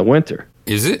Chicago in the winter.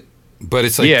 Is it? But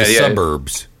it's like the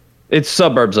suburbs. It's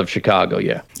suburbs of Chicago,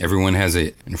 yeah. Everyone has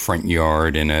a front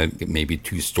yard and a maybe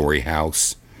 2-story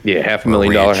house. Yeah,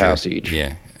 $500,000 house each.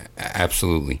 Yeah,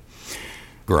 absolutely.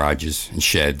 Garages and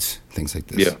sheds, things like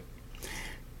this. Yeah.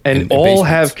 And all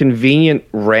have convenient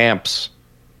ramps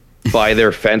by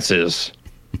their fences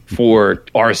for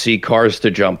RC cars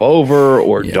to jump over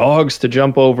or dogs to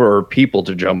jump over or people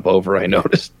to jump over, I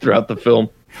noticed throughout the film.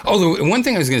 Oh, the one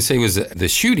thing I was going to say was the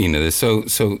shooting of this. So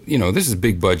this is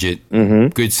big budget,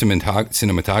 good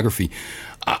cinematography.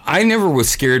 I never was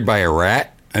scared by a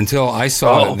rat until I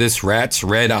saw this rat's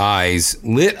red eyes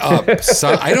lit up.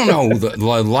 So, I don't know.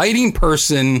 The lighting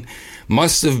person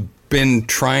must have been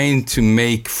trying to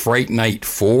make Fright Night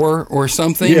 4 or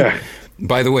something. Yeah.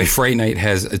 By the way, Fright Night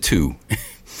has a 2.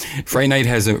 Fright Night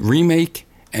has a remake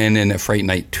and then a Fright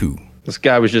Night 2. This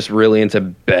guy was just really into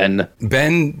Ben.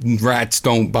 Ben rats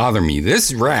don't bother me.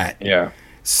 This rat,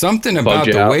 something about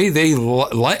the way they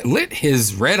lit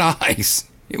his red eyes.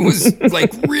 It was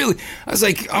like really, I was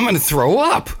like, I'm going to throw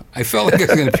up. I felt like I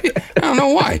was going to pee. I don't know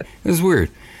why. It was weird.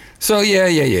 So,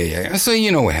 yeah. So,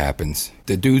 you know what happens.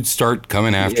 The dudes start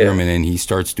coming after him, and then he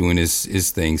starts doing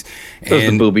his things. Those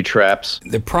are the booby traps.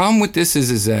 The problem with this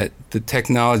is that the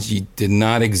technology did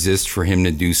not exist for him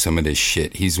to do some of this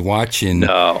shit. He's watching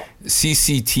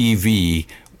CCTV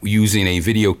using a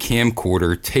video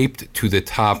camcorder taped to the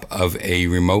top of a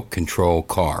remote control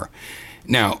car.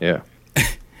 Now,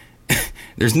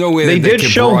 there's no way they did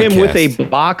show him with a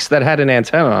box that had an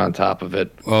antenna on top of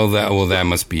it. Well, that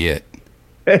must be it.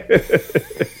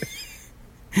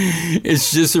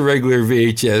 It's just a regular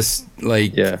VHS,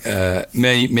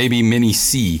 maybe mini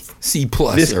C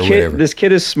plus or whatever. This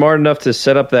kid is smart enough to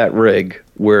set up that rig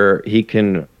where he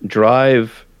can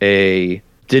drive a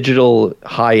digital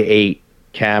high 8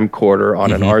 camcorder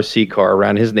on an RC car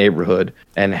around his neighborhood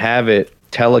and have it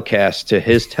telecast to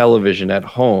his television at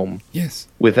home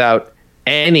without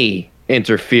any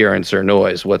interference or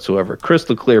noise whatsoever.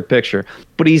 Crystal clear picture.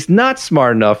 But he's not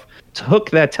smart enough to hook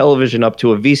that television up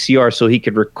to a VCR so he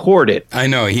could record it. I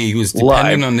know. He was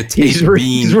dependent on the tape.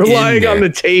 He's relying on the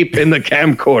tape in the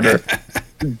camcorder.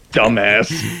 Dumbass.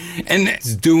 And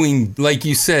it's doing, like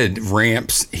you said,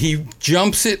 ramps. He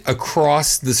jumps it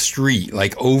across the street,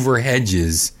 like over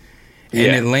hedges,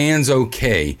 and it lands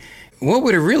okay. What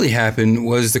would have really happened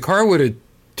was the car would have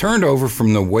turned over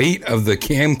from the weight of the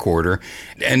camcorder,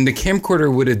 and the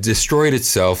camcorder would have destroyed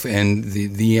itself, and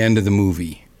the end of the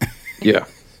movie. Yeah.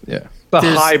 The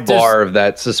high bar of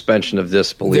that suspension of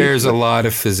disbelief. There's a lot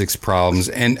of physics problems,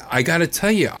 and I got to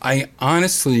tell you, I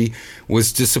honestly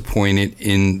was disappointed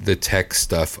in the tech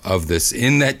stuff of this.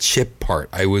 In that chip part,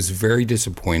 I was very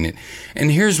disappointed,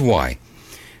 and here's why.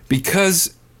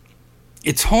 Because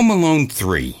it's Home Alone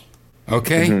 3,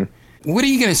 okay? Mm-hmm. What are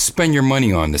you going to spend your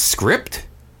money on? The script?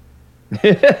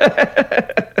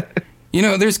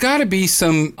 There's got to be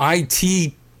some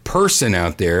IT person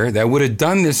out there that would have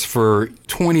done this for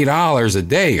 $20 a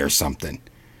day or something,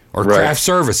 or craft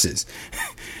services,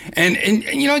 and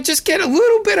just get a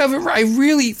little bit of it. I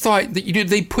really thought that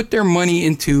they put their money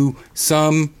into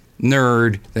some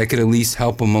nerd that could at least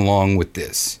help them along with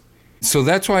this. So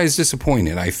that's why I was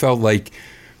disappointed. I felt like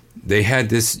They had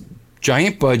this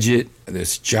giant budget,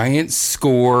 this giant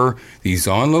score, these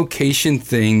on-location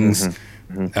things,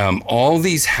 all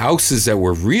these houses that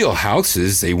were real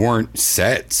houses. They weren't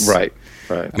sets. Right.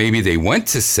 Maybe they went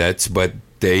to sets, but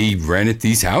they rented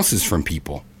these houses from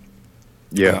people.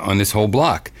 Yeah. On this whole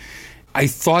block. I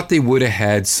thought they would have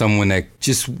had someone that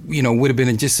just, would have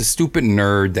been just a stupid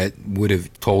nerd that would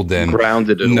have told them.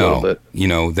 Grounded it a little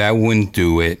bit. That wouldn't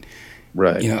do it.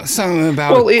 Right. Something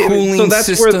about a cooling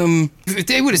system. If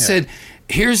they would have said,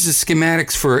 here's the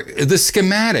schematics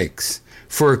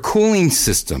for a cooling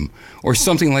system or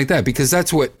something like that, because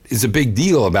that's what is a big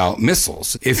deal about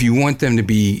missiles. If you want them to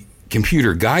be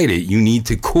computer guided, you need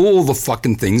to cool the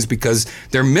fucking things because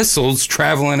they're missiles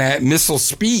traveling at missile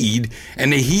speed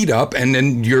and they heat up, and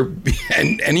then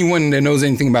and anyone that knows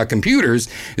anything about computers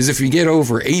is if you get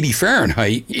over 80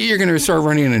 Fahrenheit, you're going to start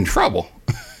running into trouble.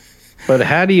 But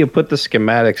how do you put the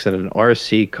schematics in an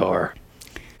RC car?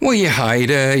 Well, you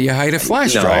hide a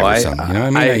flash drive or something. You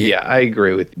know what I mean? I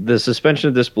agree with you. The suspension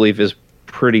of disbelief is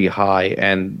pretty high,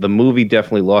 and the movie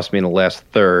definitely lost me in the last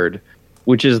third,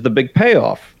 which is the big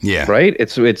payoff. Yeah. Right?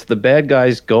 It's the bad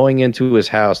guys going into his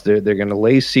house. They're going to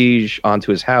lay siege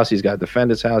onto his house. He's got to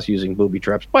defend his house using booby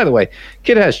traps. By the way,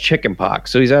 kid has chicken pox,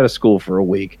 so he's out of school for a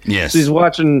week. Yes. So he's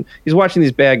watching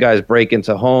these bad guys break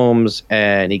into homes,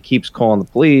 and he keeps calling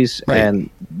the police, and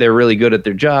they're really good at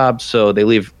their job, so they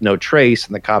leave no trace,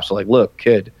 and the cops are like, "Look,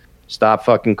 kid, stop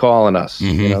fucking calling us.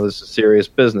 This is serious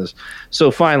business." So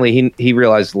finally he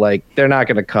realized, like, they're not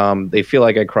going to come. They feel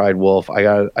like I cried wolf. I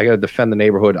got to defend the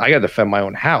neighborhood. I got to defend my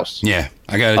own house. Yeah.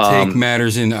 I got to take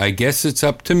matters in. I guess it's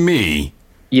up to me.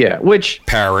 Yeah, which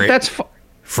Parrot. That's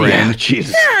friend. Yeah,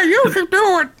 Jesus. Yeah, you can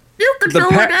do it. You can do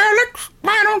it, Alex.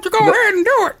 Why don't you go ahead and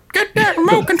do it? Get that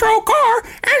remote control car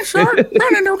and start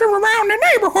running around the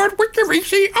neighborhood with your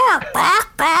VCR.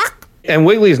 Bok, bok. And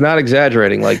Wiggly's not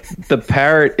exaggerating. Like, the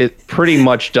parrot, it pretty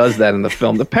much does that in the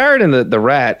film. The parrot and the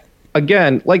rat,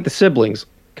 again, like the siblings,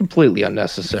 completely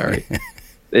unnecessary.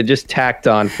 They just tacked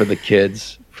on for the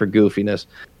kids, for goofiness.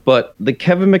 But the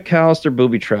Kevin McAllister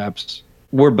booby traps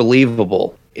were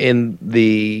believable in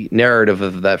the narrative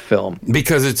of that film.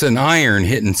 Because it's an iron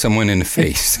hitting someone in the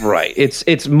face. Right.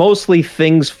 It's mostly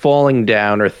things falling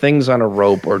down or things on a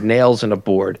rope or nails in a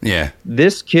board. Yeah.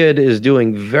 This kid is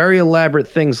doing very elaborate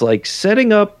things like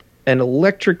setting up an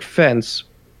electric fence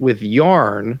with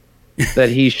yarn that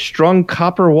he strung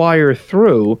copper wire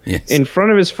through in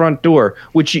front of his front door,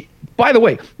 which, by the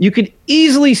way, you could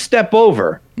easily step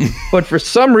over. But for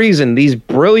some reason, these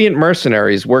brilliant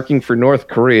mercenaries working for North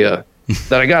Korea,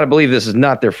 that I got to believe this is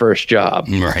not their first job.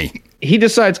 Right. He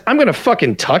decides, I'm going to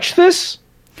fucking touch this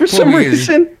for some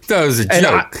reason. That was a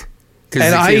joke.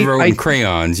 Because the kid wrote in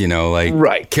crayons,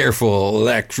 careful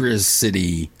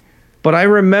electricity. But I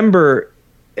remember,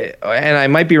 and I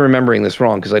might be remembering this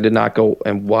wrong because I did not go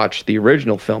and watch the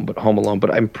original film, but Home Alone,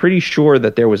 but I'm pretty sure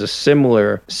that there was a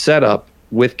similar setup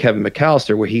with Kevin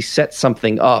McAllister where he set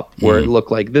something up where it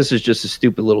looked like this is just a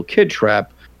stupid little kid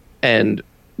trap, and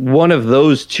one of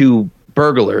those two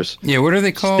burglars what are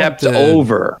they called? Stepped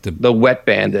over the wet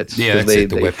bandits. Yeah,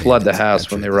 they flood the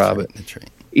house when they rob it. That's right.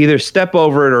 Either step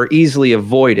over it or easily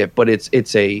avoid it, but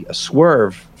it's a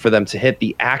swerve for them to hit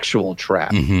the actual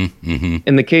trap.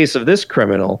 In the case of this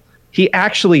criminal, he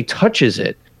actually touches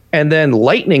it, and then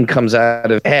lightning comes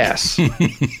out of ass.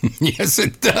 Yes,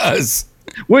 it does.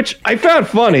 Which I found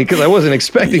funny because I wasn't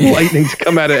expecting lightning to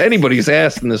come out of anybody's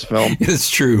ass in this film. It's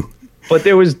true. But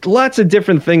there was lots of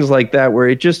different things like that where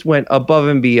it just went above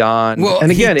and beyond. Well,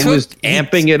 and again, it was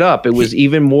amping it up. It was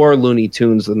even more Looney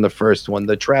Tunes than the first one.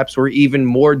 The traps were even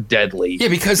more deadly. Yeah,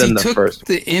 because he took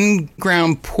the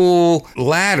in-ground pool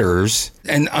ladders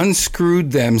and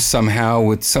unscrewed them somehow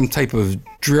with some type of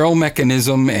drill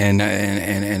mechanism and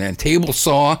a table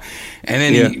saw. And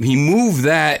then he moved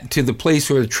that to the place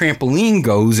where the trampoline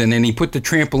goes, and then he put the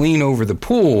trampoline over the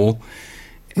pool.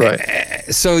 Right.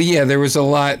 So, there was a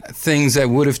lot of things that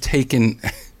would have taken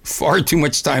far too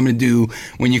much time to do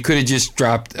when you could have just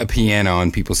dropped a piano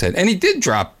on people's head. And he did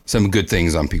drop some good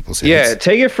things on people's heads. Yeah,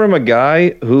 take it from a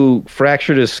guy who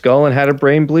fractured his skull and had a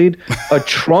brain bleed. A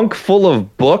trunk full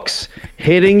of books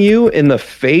hitting you in the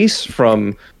face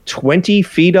from 20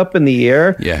 feet up in the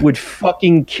air would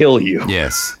fucking kill you.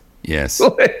 Yes.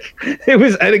 It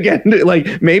was, and again,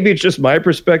 like, maybe it's just my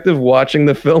perspective watching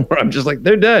the film where I'm just like,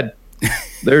 they're dead.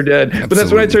 They're dead. But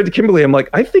that's when I turned to Kimberly. I'm like,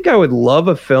 I think I would love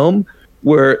a film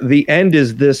where the end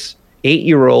is this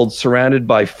 8-year-old surrounded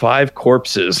by 5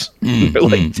 corpses.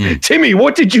 Timmy,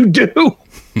 what did you do?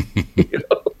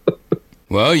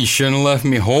 Well, you shouldn't have left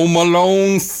me home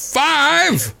alone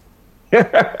 5.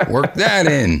 Work that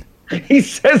in. He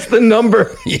says the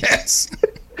number. Yes.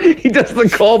 He does the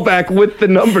callback with the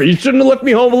number. You shouldn't have left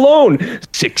me home alone.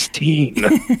 16.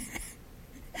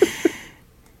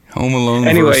 Home Alone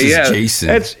Anyway, versus yeah, Jason.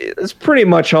 it's pretty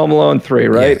much Home Alone 3,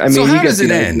 right? Yeah. I mean, so he how gets does it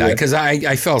the end? idea. Because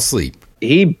I fell asleep.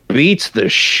 He beats the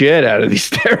shit out of these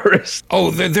terrorists.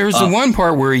 Oh, there's the one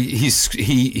part where he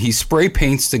spray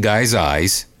paints the guy's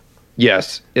eyes.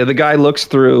 Yes. Yeah, the guy looks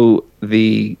through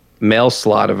the mail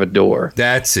slot of a door,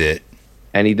 That's it.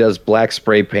 and he does black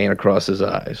spray paint across his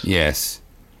eyes. Yes.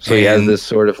 So he has And this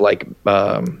sort of like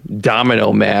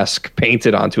domino mask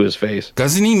painted onto his face.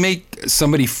 Doesn't he make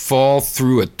somebody fall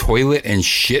through a toilet and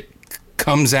shit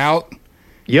comes out?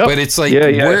 Yep. But it's like, yeah.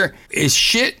 where is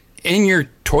shit in your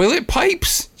toilet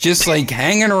pipes? Just like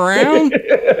hanging around?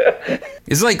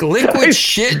 It's like liquid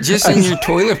shit just in your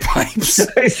toilet pipes.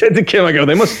 I said to Kim, I go,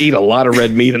 they must eat a lot of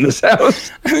red meat in this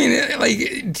house. I mean,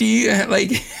 like, do you,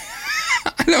 like,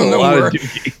 I don't A know lot of where.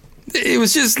 dookie. It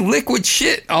was just liquid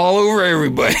shit all over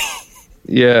everybody.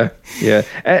 Yeah.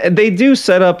 And they do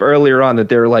set up earlier on that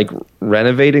they're like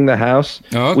renovating the house,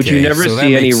 which you Okay, never so that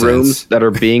see any makes rooms sense. that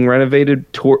are being renovated,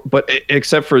 but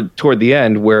except for toward the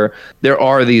end where there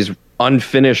are these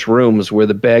unfinished rooms where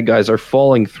the bad guys are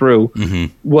falling through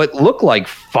what look like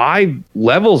 5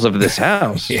 levels of this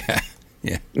house.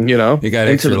 Yeah. You know, You got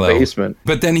into extra the level. basement.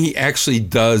 But then he actually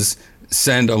does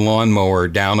send a lawnmower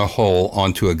down a hole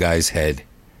onto a guy's head.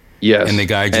 Yes. And the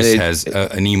guy just has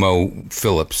an emo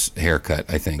Phillips haircut,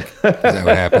 I think. Is that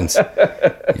what happens?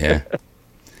 Yeah.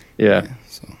 Yeah.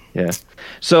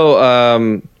 So,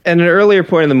 at an earlier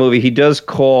point in the movie, he does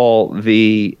call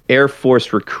the Air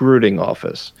Force recruiting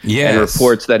office Yes. and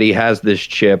reports that he has this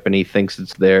chip and he thinks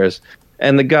it's theirs.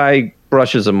 And the guy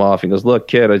brushes him off and goes, "Look,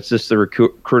 kid, it's just the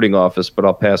recruiting office, but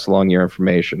I'll pass along your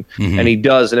information." And he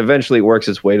does, and eventually it works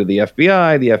its way to the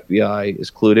FBI. The FBI is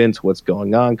clued into what's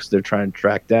going on because they're trying to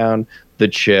track down the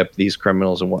chip, these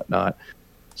criminals and whatnot.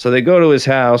 So they go to his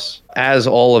house as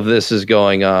all of this is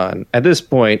going on. At this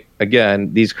point,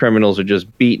 again, these criminals are just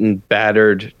beaten,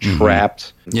 battered,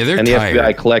 trapped. Yeah, they're and the tired.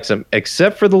 FBI collects them,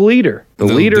 except for the leader. The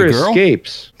leader the girl?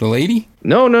 escapes. The lady?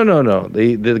 No.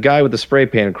 The guy with the spray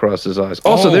paint across his eyes.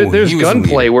 Also, Oh, there's he was the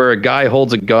gunplay leader. where a guy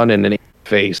holds a gun in an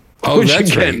face. Oh, Which,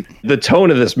 that's again, right. the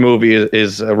tone of this movie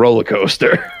is a roller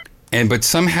coaster. But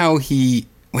somehow he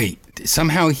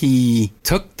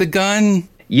took the gun.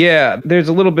 Yeah, there's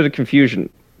a little bit of confusion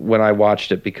when I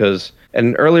watched it because at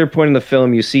an earlier point in the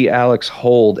film, you see Alex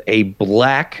hold a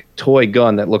black toy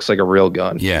gun that looks like a real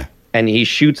gun. Yeah. And he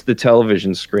shoots the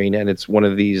television screen, and it's one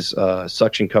of these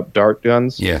suction cup dart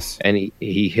guns. Yes. And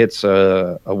he hits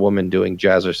a woman doing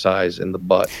jazzercise in the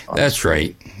butt. That's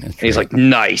right. And he's like,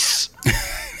 "Nice."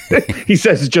 He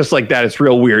says it just like that. It's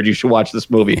real weird. You should watch this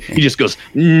movie. He just goes,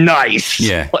 "Nice."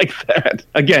 Yeah. Like that.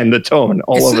 Again, the tone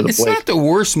all over the It's place. not the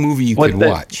worst movie you But could the-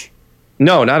 watch.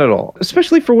 No, not at all.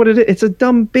 Especially for what it is. It's a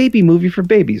dumb baby movie for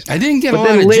babies. I didn't get But a lot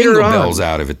then of later jingle on- bells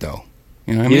out of it, though.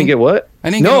 You know what I You mean? didn't get what?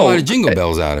 I didn't get a lot of jingle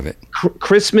bells out of it.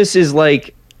 Christmas is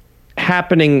like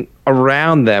happening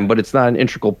around them, but it's not an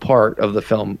integral part of the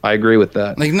film. I agree with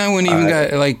that. Like, no one even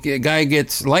got, like, a guy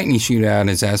gets lightning shoot out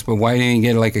his ass, but why didn't he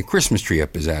get, like, a Christmas tree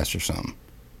up his ass or something?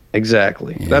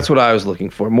 Exactly. That's what I was looking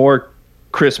for. More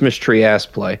Christmas tree ass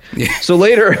play. Yeah. So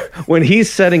later, when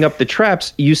he's setting up the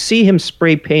traps, you see him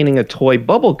spray painting a toy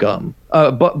bubble gum,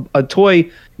 a toy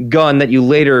gun that you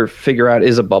later figure out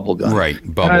is a bubble gun. Right,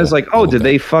 And I was like, oh, bubble did gum.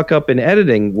 they fuck up in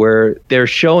editing where they're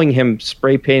showing him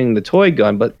spray painting the toy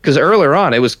gun? But because earlier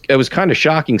on, it was kind of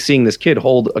shocking seeing this kid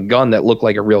hold a gun that looked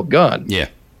like a real gun. Yeah.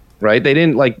 Right? They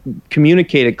didn't like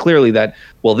communicate it clearly that,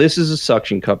 well, this is a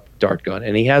suction cup dart gun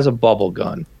and he has a bubble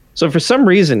gun. So for some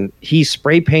reason, he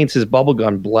spray paints his bubble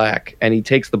gun black and he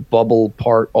takes the bubble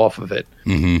part off of it.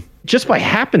 Mm-hmm. Just by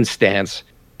happenstance,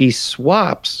 he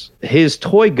swaps his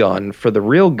toy gun for the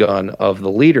real gun of the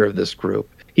leader of this group.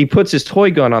 He puts his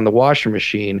toy gun on the washing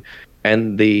machine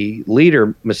and the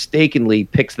leader mistakenly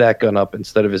picks that gun up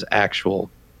instead of his actual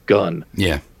gun.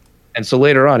 Yeah. And so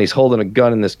later on, he's holding a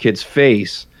gun in this kid's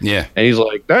face. Yeah. And he's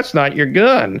like, "That's not your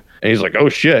gun." And he's like, "Oh,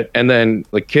 shit." And then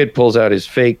the kid pulls out his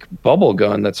fake bubble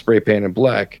gun that's spray painted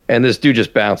black. And this dude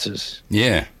just bounces.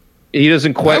 Yeah. He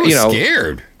doesn't I quite, was you know,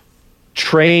 scared.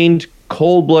 trained,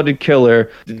 cold-blooded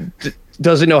killer,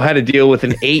 doesn't know how to deal with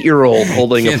an 8-year-old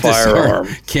holding a firearm.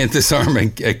 Can't disarm a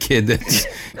kid that's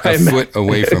a I'm- foot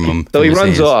away from him. So from he his runs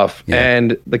hands. off. Yeah.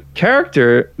 And the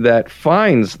character that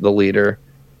finds the leader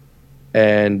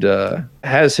and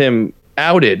has him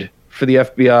outed for the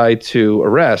FBI to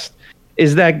arrest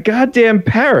is that goddamn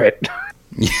parrot.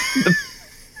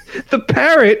 The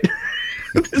parrot.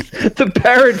 The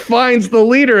parrot finds the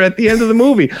leader at the end of the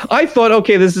movie. I thought,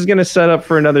 okay, this is going to set up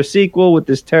for another sequel with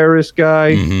this terrorist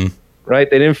guy. Mm-hmm. right?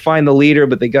 They didn't find the leader,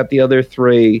 but they got the other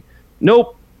 3.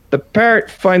 Nope. The parrot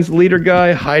finds the leader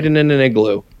guy hiding in an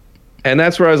igloo. And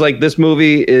that's where I was like, this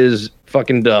movie is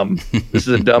fucking dumb. This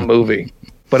is a dumb movie.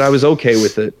 But I was okay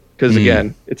with it. Because,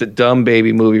 again, it's a dumb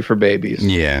baby movie for babies.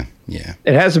 Yeah.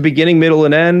 It has a beginning, middle,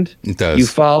 and end. It does. You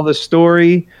follow the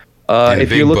story.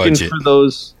 If you're looking for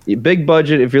those big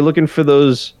budget, if you're looking for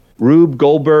those Rube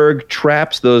Goldberg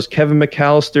traps, those Kevin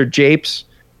McAllister japes,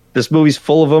 this movie's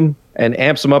full of them and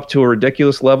amps them up to a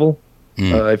ridiculous level.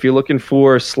 If you're looking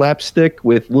for slapstick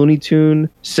with Looney Tune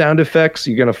sound effects,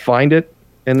 you're going to find it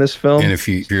in this film. And if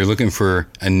you're looking for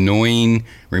annoying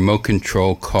remote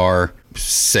control car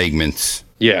segments,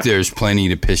 there's plenty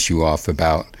to piss you off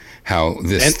about how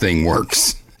this thing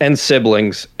works. And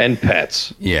siblings and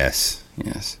pets. Yes.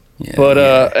 Yeah, but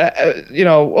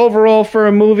overall for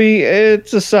a movie,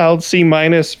 it's a solid C-.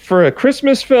 For a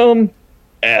Christmas film,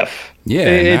 F.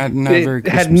 Yeah, not very It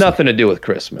had nothing to do with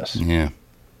Christmas. Yeah.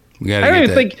 I don't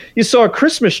even think you saw a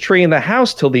Christmas tree in the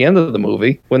house till the end of the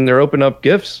movie when they're opening up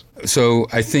gifts. So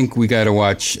I think we got to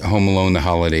watch Home Alone: The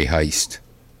Holiday Heist.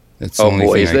 That's the oh only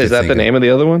boy, thing is that the name of the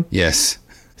other one? Yes.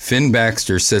 Finn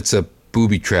Baxter sets up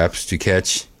booby traps to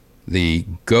catch the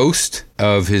ghost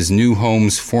of his new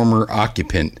home's former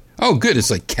occupant. Oh, good.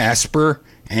 It's like Casper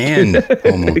and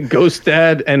Home Alone. Ghost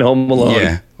Dad and Home Alone.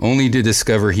 Yeah. Only to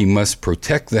discover he must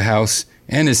protect the house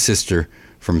and his sister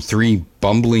from 3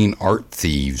 bumbling art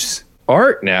thieves.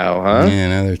 Art now, huh? Yeah,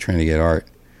 now they're trying to get Art.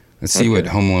 Let's see what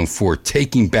Home Alone 4,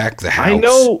 Taking Back the House.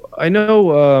 I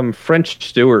know. French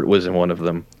Stewart was in one of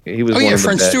them. He was.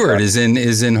 French Stewart is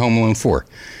in Home Alone 4,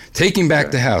 Taking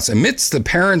Back the House. Amidst the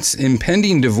parents'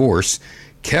 impending divorce,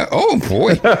 Kevin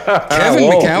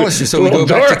McAllister. So we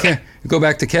go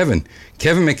back to Kevin.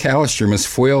 Kevin McAllister must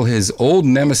foil his old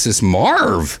nemesis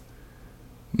Marv.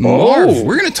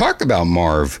 We're going to talk about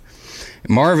Marv.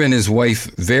 Marv and his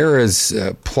wife Vera's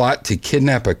plot to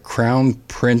kidnap a crown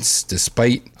prince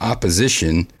despite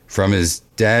opposition from his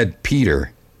dad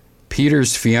Peter,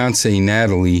 Peter's fiancée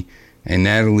Natalie, and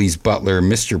Natalie's butler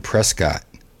Mr. Prescott.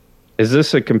 Is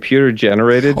this a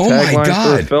computer-generated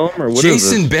tagline for a film, or what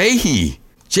Jason is this? Bahe.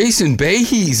 Jason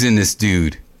Bahe's in this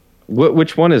dude.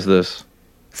 Which one is this?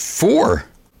 4.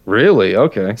 Really?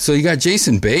 Okay. So you got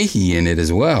Jason Bahe in it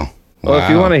as well. Well,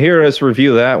 if you want to hear us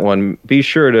review that one, be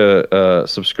sure to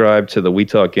subscribe to the We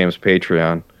Talk Games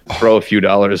Patreon. Throw a few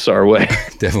dollars our way.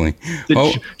 Definitely.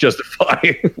 To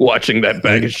justify watching that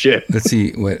bag of shit. Let's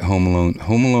see what Home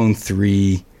Alone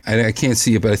 3, I can't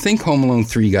see it, but I think Home Alone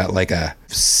 3 got like a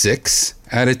 6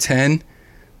 out of 10.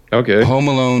 Okay. Home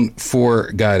Alone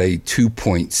 4 got a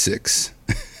 2.6.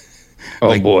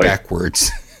 Oh, boy.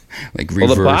 Backwards. Like reverse.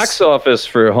 Well, the box office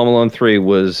for Home Alone 3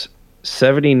 was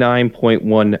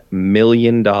 $79.1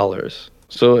 million.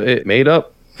 So it made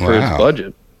up for its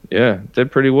budget. Yeah, it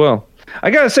did pretty well. I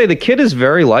got to say, the kid is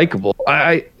very likable.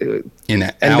 And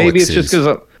maybe it's just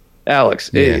because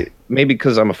Alex. Yeah. Maybe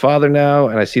because I'm a father now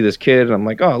and I see this kid and I'm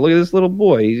like, oh, look at this little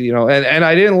boy. And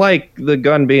I didn't like the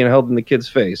gun being held in the kid's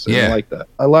face. I didn't like that.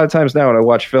 A lot of times now when I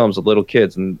watch films with little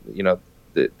kids and,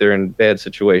 they're in bad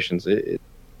situations, it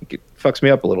fucks me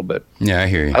up a little bit. Yeah, I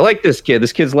hear you. I like this kid.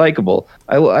 This kid's likable.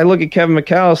 I look at Kevin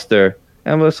McAllister,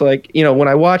 and I'm just like, when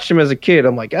I watched him as a kid,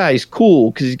 I'm like, he's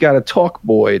cool because he's got a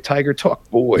tiger talk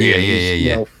boy.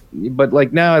 Yeah. But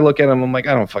like now I look at him, I'm like,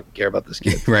 I don't fucking care about this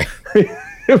kid. Right.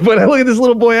 But I look at this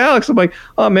little boy, Alex, I'm like,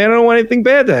 oh man, I don't want anything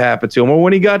bad to happen to him. Or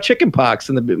when he got chicken pox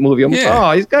in the movie, I'm like,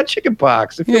 oh, he's got chicken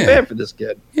pox. I feel bad for this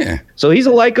kid. Yeah. So he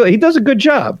does a good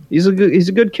job. He's a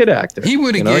good kid actor. He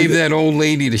would have gave that old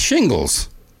lady the shingles.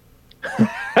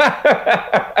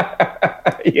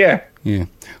 Yeah.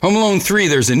 Home Alone 3,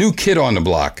 there's a new kid on the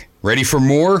block. Ready for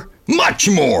more? Much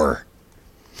more.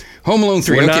 Home Alone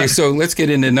 3. So let's get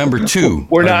into number 2.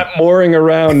 We're not mooring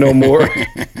around no more.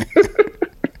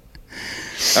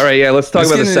 All right, let's talk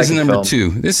about the second film. Number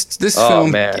 2. This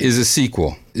film is a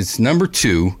sequel. It's number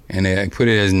 2, and I put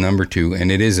it as number 2,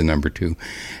 and it is a number 2.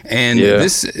 And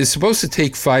this is supposed to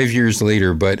take 5 years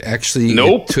later, but actually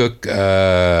it took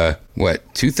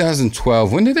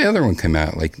 2012. When did the other one come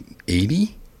out? Like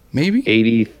 80,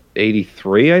 maybe?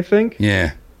 83, I think.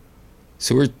 Yeah.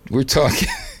 So we're talking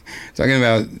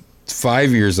about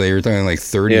 5 years later. We're talking like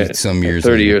 30 some years.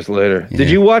 30 years later. Yeah. Did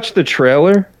you watch the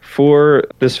trailer for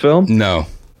this film? No.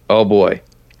 Oh boy.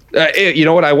 You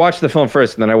know what? I watched the film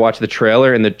first, and then I watched the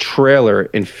trailer, and the trailer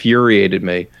infuriated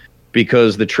me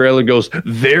because the trailer goes,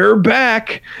 "They're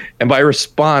back," and my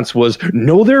response was,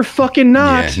 "No, they're fucking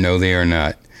not." Yeah, no, they are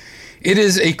not. It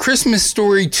is A Christmas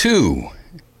Story 2.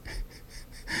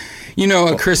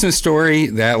 A Christmas Story,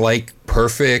 that like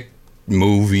perfect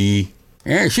movie,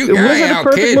 Yeah, shoot It your wasn't eye a out,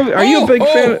 perfect kid. movie. Are you a big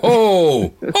fan?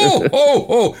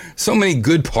 Oh. So many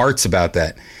good parts about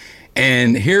that.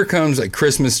 And here comes A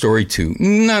Christmas Story 2.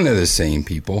 None of the same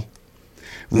people.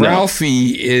 No.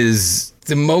 Ralphie is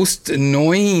the most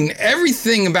annoying.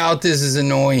 Everything about this is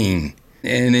annoying.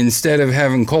 And instead of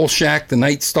having Kolchak, the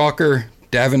Night Stalker,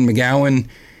 Davin McGowan,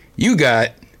 you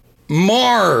got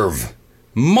Marv.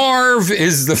 Marv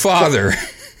is the father.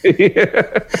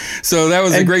 So that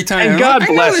was a great time. And God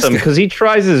bless him, because he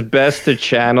tries his best to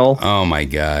channel Oh my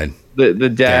God. the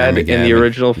dad Darren in the McGavin.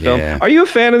 original film. Yeah. Are you a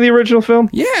fan of the original film?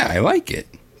 Yeah, I like it.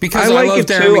 Because I like love it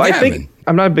Darren too. McGavin. I think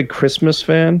I'm not a big Christmas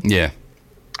fan. Yeah.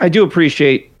 I do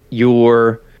appreciate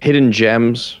your hidden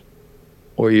gems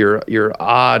or your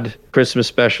odd Christmas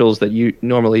specials that you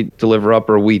normally deliver up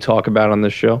or we talk about on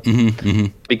this show.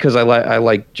 Because I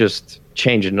like just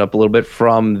changing it up a little bit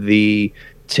from the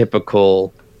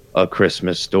typical A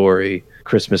Christmas Story,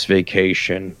 Christmas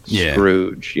Vacation, Yeah.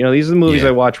 Scrooge. You know, these are the movies Yeah.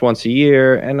 I watch once a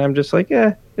year, and I'm just like,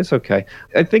 yeah, it's okay.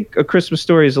 I think A Christmas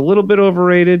Story is a little bit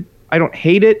overrated. I don't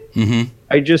hate it.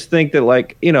 I just think that,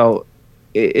 like, you know,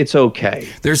 it's okay.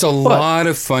 There's a lot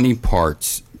of funny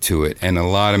parts to it and a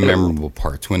lot of memorable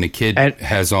parts. When the kid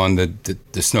has on the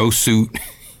snowsuit,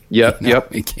 Yep,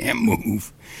 yep. he can't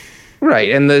move.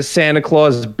 Right, and the Santa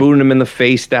Claus booting him in the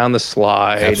face down the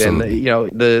slide, Absolutely.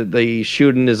 and the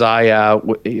shooting his eye out,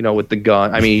 with the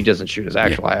gun. I mean, he doesn't shoot his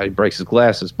actual eye out; he breaks his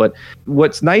glasses. But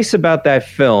what's nice about that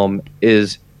film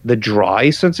is the dry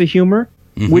sense of humor,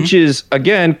 which is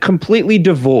again completely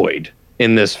devoid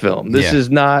in this film. This is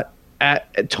not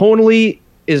tonally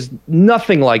is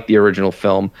nothing like the original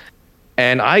film,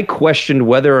 and I questioned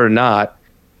whether or not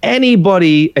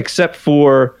anybody except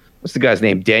for what's the guy's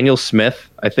name? Daniel Smith,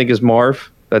 I think, is Marv.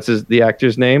 That's the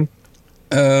actor's name.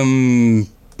 I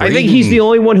think he's the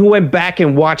only one who went back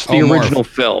and watched the original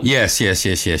film. Yes.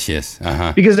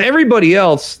 Uh-huh. Because everybody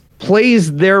else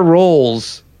plays their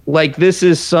roles like this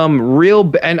is some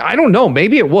real, and I don't know,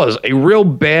 maybe it was a real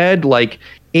bad, like,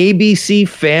 ABC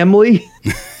Family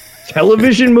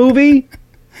television movie,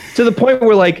 to the point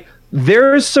where, like,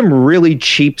 there's some really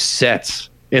cheap sets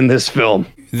in this film.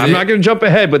 I'm not going to jump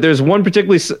ahead, but there's one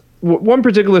particular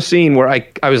scene where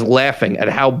I was laughing at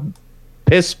how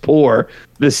piss poor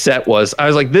this set was. I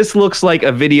was like, this looks like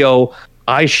a video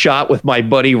I shot with my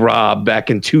buddy Rob back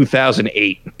in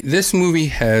 2008. This movie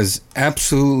has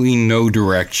absolutely no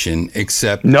direction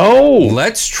except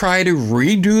let's try to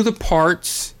redo the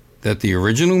parts that the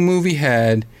original movie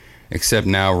had, except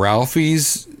now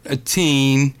Ralphie's a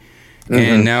teen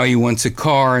and now he wants a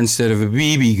car instead of a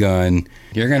BB gun.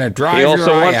 You're going to drive your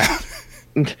eye out.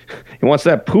 He wants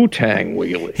that poontang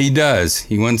wheelie. He does.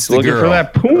 He wants the Looking girl. for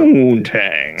that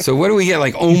poontang. So what do we get?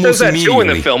 Like almost He says that immediately. too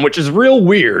in the film, which is real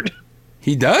weird.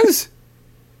 He does?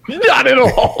 Not at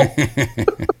all.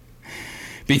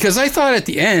 Because I thought at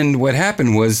the end what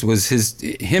happened was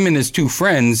him and his two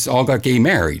friends all got gay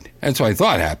married. That's what I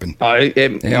thought happened.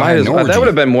 That would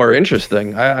have been more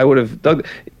interesting. I would have.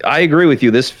 I agree with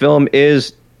you. This film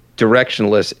is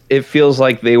directionless. It feels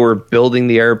like they were building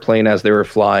the airplane as they were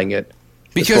flying it.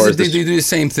 Because they do the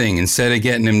same thing. Instead of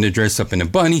getting him to dress up in a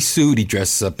bunny suit, he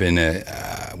dresses up in a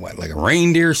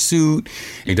reindeer suit.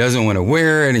 He doesn't want to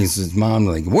wear it. His mom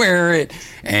like wear it,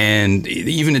 and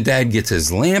even the dad gets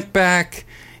his lamp back,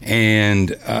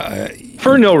 and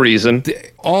for no reason.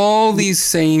 All these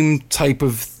same type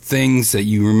of things that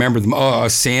you remember them.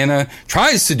 Santa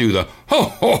tries to do the ho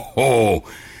ho ho.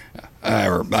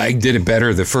 I did it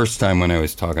better the first time when I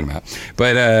was talking about.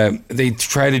 But they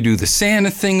try to do the Santa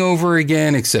thing over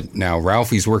again, except now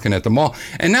Ralphie's working at the mall.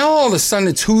 And now all of a sudden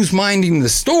it's Who's Minding the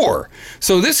Store.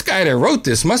 So this guy that wrote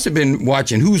this must have been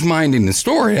watching Who's Minding the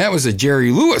Store. That was a Jerry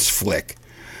Lewis flick,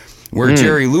 where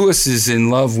Jerry Lewis is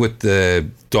in love with the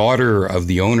daughter of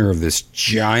the owner of this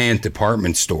giant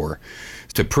department store.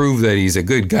 To prove that he's a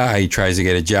good guy, he tries to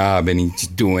get a job, and he's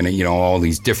doing all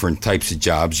these different types of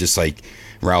jobs, just like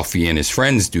Ralphie and his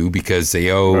friends do, because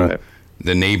they owe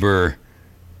the neighbor.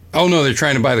 Oh no, they're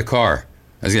trying to buy the car.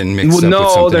 I was getting mixed up with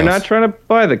something they're else. not trying to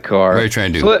buy the car. What are they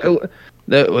trying to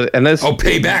do?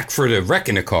 Pay back for the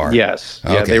wrecking a car. Yes.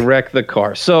 Okay. Yeah, they wreck the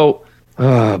car. So,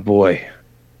 oh boy,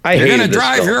 You're gonna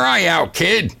drive your eye out,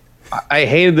 kid. I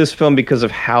hated this film because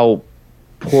of how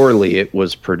poorly it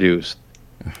was produced.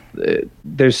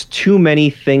 There's too many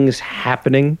things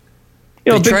happening.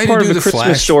 A big part of the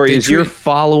Christmas story is you're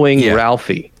following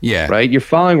Ralphie. Yeah. Right? You're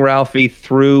following Ralphie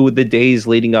through the days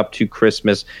leading up to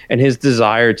Christmas and his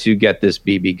desire to get this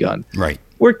BB gun. Right.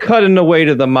 We're cutting away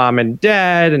to the mom and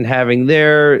dad and having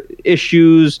their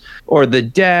issues, or the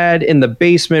dad in the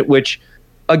basement, which,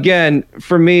 again,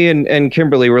 for me and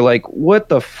Kimberly, were like, what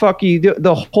the fuck are you doing?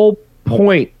 The whole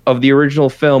point of the original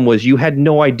film was you had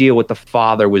no idea what the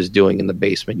father was doing in the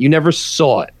basement. You never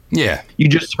saw it. Yeah. You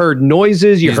just heard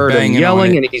noises, you heard him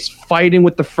yelling, and he's fighting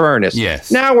with the furnace. Yes.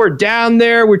 Now we're down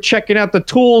there, we're checking out the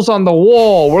tools on the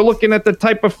wall, we're looking at the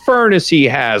type of furnace he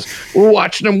has, we're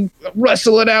watching him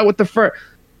wrestle it out with the furnace.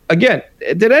 Again,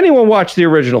 did anyone watch the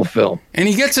original film? And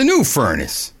he gets a new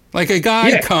furnace. Like a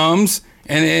guy comes,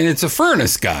 and it's a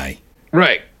furnace guy.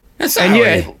 Right. That's not and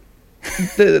right. yeah,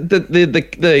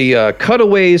 the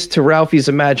cutaways to Ralphie's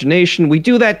imagination, we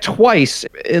do that twice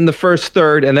in the first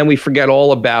third, and then we forget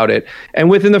all about it. And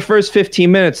within the first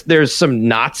 15 minutes, there's some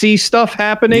Nazi stuff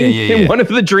happening in one of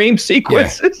the dream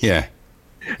sequences. Yeah.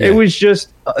 It was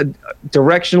just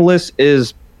directionless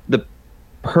is the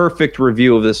perfect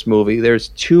review of this movie. There's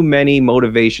too many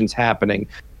motivations happening.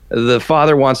 The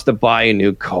father wants to buy a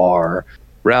new car.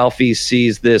 Ralphie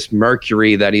sees this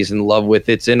Mercury that he's in love with.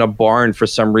 It's in a barn for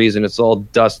some reason. It's all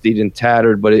dustied and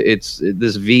tattered, but it's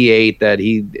this V8 that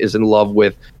he is in love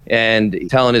with, and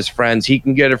telling his friends he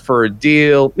can get it for a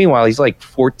deal. Meanwhile, he's like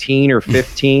 14 or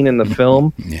 15 in the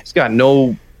film. He's got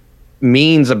no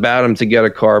means about him to get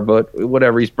a car, but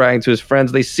whatever. He's bragging to his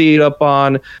friends. They see it up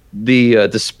on the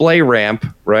display ramp,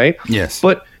 right? Yes.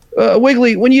 But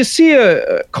Wiggly, when you see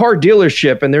a car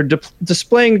dealership and they're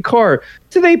displaying a car,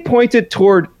 do they point it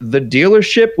toward the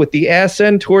dealership with the ass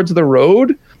end towards the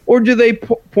road? Or do they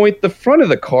point the front of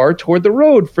the car toward the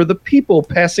road for the people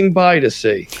passing by to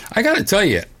see? I got to tell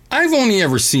you, I've only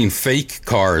ever seen fake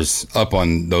cars up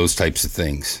on those types of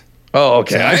things. Oh,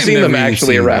 okay. So I've seen them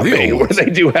actually around me where they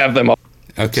do have them up.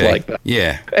 Okay. Like that.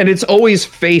 Yeah. And it's always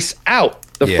face out,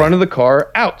 the front of the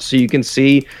car out, so you can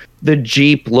see the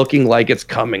Jeep looking like it's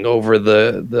coming over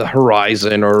the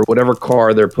horizon, or whatever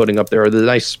car they're putting up there, or the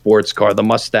nice sports car, the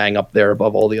Mustang up there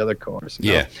above all the other cars.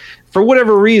 Yeah. For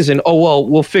whatever reason,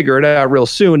 we'll figure it out real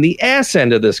soon. The ass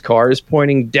end of this car is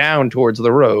pointing down towards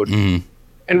the road. Mm-hmm.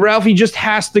 And Ralphie just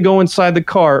has to go inside the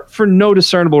car for no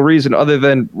discernible reason other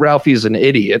than Ralphie's an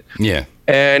idiot. Yeah.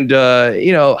 And,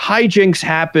 hijinks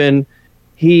happen.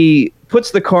 He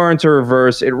puts the car into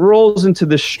reverse. It rolls into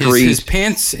the street. His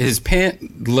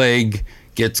pant leg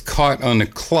gets caught on a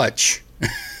clutch,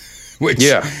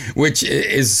 which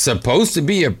is supposed to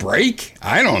be a brake.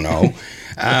 I don't know.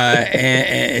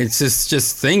 And it's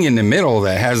this thing in the middle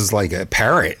that has like a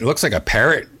parrot. It looks like a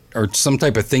parrot or some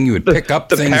type of thing you would pick up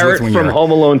things with. The parrot from Home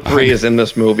Alone 3 is in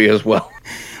this movie as well.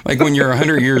 Like when you're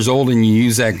 100 years old and you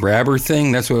use that grabber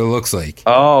thing, that's what it looks like.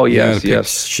 Oh, yes, pick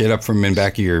shit up from in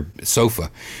back of your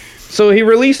sofa. So he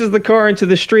releases the car into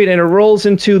the street, and it rolls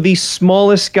into the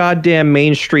smallest goddamn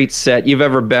Main Street set you've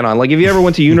ever been on. Like, if you ever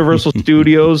went to Universal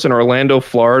Studios in Orlando,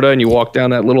 Florida, and you walk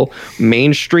down that little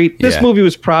Main Street, this movie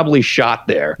was probably shot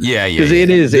there. Yeah. Because it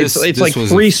is. It's like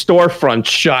three storefronts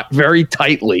shot very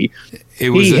tightly.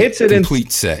 It was a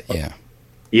complete set, yeah.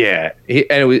 Yeah,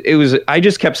 it was. I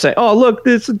just kept saying, "Oh, look,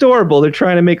 it's adorable. They're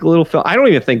trying to make a little film." I don't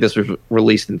even think this was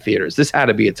released in theaters. This had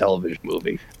to be a television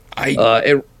movie,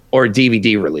 or a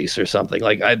DVD release or something.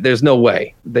 Like, there's no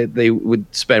way that they would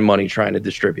spend money trying to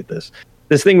distribute this.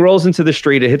 This thing rolls into the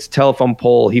street. It hits a telephone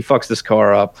pole. He fucks this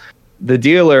car up. The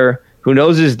dealer, who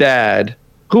knows his dad,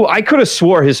 who I could have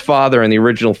swore his father in the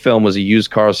original film was a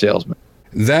used car salesman.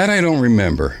 That I don't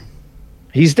remember.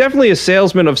 He's definitely a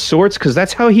salesman of sorts, because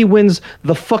that's how he wins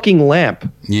the fucking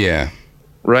lamp. Yeah.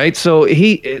 Right? So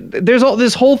there's all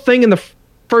this whole thing in the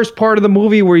first part of the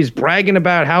movie where he's bragging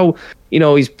about how,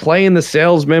 he's playing the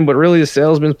salesman, but really the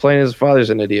salesman's playing his father's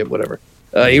an idiot, whatever.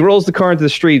 He rolls the car into the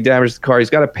street, damages the car. He's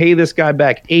got to pay this guy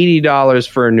back $80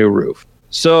 for a new roof.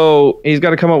 So he's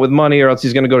got to come up with money, or else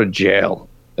he's going to go to jail.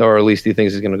 Or at least he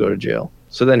thinks he's going to go to jail.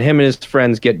 So then him and his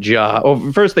friends get jobs.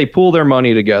 Oh, first they pool their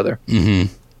money together.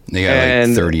 Mm-hmm. They got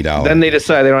like $30. Then they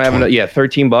decide they don't have enough. Yeah,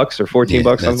 $13 or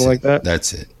 $14, something like that.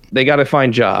 That's it. They got to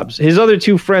find jobs. His other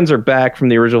two friends are back from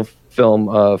the original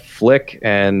film, Flick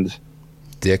and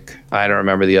Dick. I don't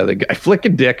remember the other guy. Flick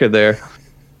and Dick are there.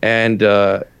 And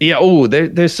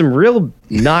there's some real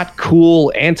not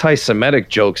cool anti-Semitic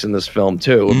jokes in this film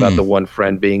too, about the one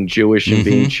friend being Jewish and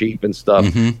being cheap and stuff.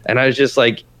 And I was just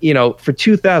like, for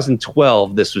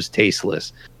 2012, this was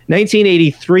tasteless.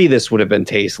 1983, this would have been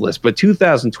tasteless, but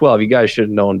 2012, you guys should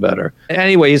have known better.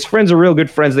 Anyway, his friends are real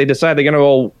good friends. They decide they're going to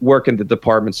go work in the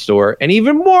department store, and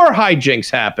even more hijinks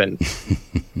happen.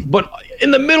 But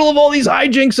in the middle of all these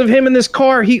hijinks of him in this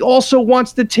car, he also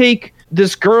wants to take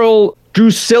this girl,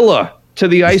 Drusilla, to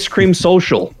the ice cream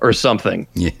social or something.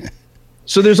 Yeah.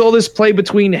 So there's all this play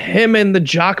between him and the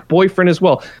jock boyfriend as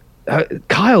well.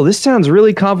 Kyle, this sounds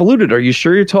really convoluted. Are you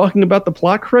sure you're talking about the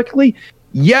plot correctly?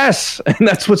 Yes, and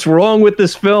that's what's wrong with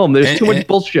this film. There's too much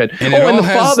bullshit. And it all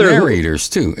has narrators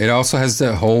too. It also has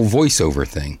the whole voiceover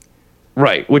thing.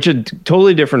 Right, which is a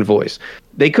totally different voice.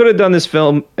 They could have done this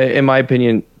film, in my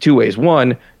opinion, two ways.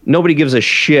 One, nobody gives a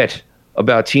shit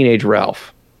about teenage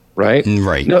Ralph, right?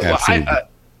 Right, No, absolutely.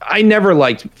 I never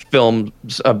liked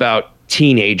films about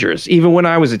teenagers, even when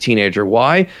I was a teenager.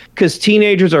 Why? Because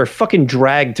teenagers are fucking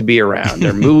dragged to be around.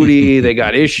 They're moody. They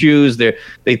got issues. They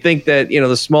think that,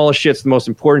 the smallest shit's the most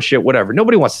important shit, whatever.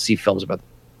 Nobody wants to see films about that.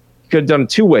 You could have done it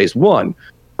two ways. One,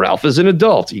 Ralph is an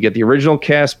adult. You get the original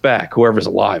cast back, whoever's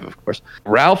alive, of course.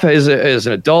 Ralph is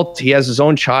an adult. He has his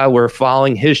own child. We're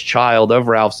following his child of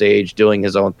Ralph's age doing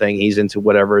his own thing. He's into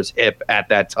whatever is hip at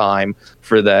that time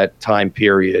for that time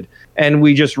period. And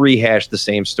we just rehash the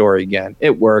same story again.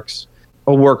 It works.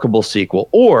 A workable sequel.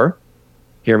 Or,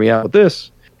 hear me out with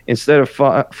this, instead of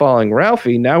following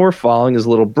Ralphie, now we're following his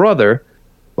little brother.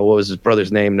 What was his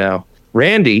brother's name now?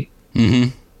 Randy. Mm-hmm.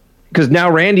 Because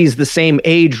now Randy's the same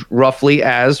age, roughly,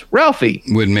 as Ralphie.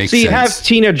 Would make sense. So you sense. have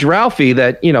teenage Ralphie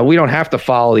that, we don't have to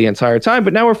follow the entire time,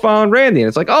 but now we're following Randy. And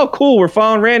it's like, oh, cool, we're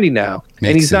following Randy now.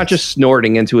 And he's not just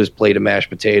snorting into his plate of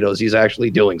mashed potatoes. He's actually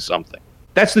doing something.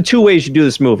 That's the two ways you do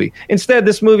this movie. Instead,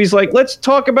 this movie's like, let's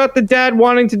talk about the dad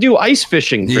wanting to do ice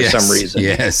fishing for some reason.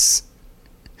 Yes.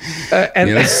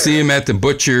 And let's see him at the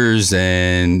butcher's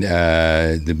and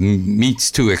the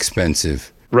meat's too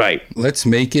expensive. Right. Let's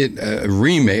make it a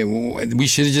remake. We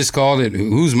should have just called it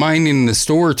Who's Minding the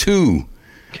Store 2?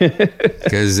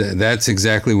 Because that's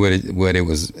exactly what it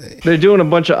was. They're doing a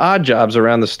bunch of odd jobs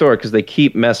around the store because they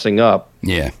keep messing up.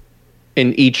 Yeah.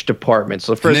 In each department.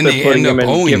 So first and then they're they putting end them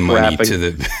up in owing gift money wrapping. to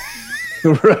the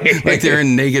right. like they're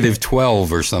in negative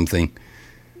 12 or something.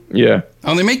 Yeah.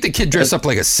 Oh, they make the kid dress up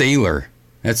like a sailor.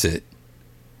 That's it.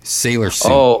 Sailor suit.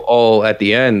 Oh, at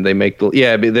the end they make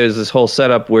there's this whole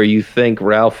setup where you think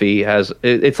Ralphie has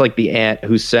it's like the aunt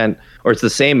who sent, or it's the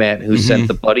same aunt who sent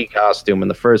the buddy costume in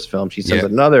the first film. She sends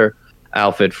another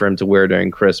outfit for him to wear during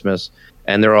Christmas,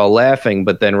 and they're all laughing,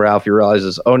 but then Ralphie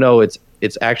realizes, oh no, it's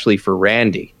actually for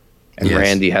Randy. And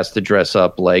Randy has to dress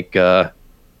up like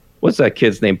what's that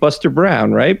kid's name? Buster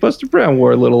Brown, right? Buster Brown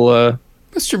wore a little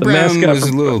Mr. Brown was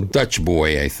a little Dutch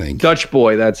boy, I think. Dutch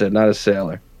boy, that's it, not a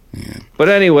sailor. Yeah. But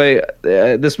anyway,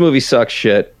 this movie sucks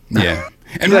shit. Yeah.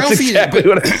 And that's Ralphie, exactly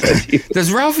what I said to you.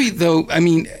 Does Ralphie, though, I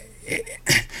mean,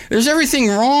 there's everything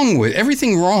wrong.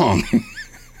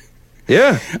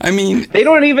 Yeah. I mean, they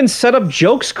don't even set up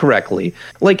jokes correctly.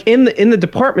 Like in the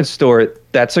department store,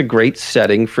 that's a great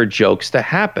setting for jokes to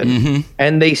happen.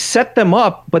 And they set them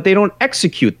up, but they don't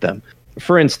execute them.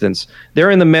 For instance,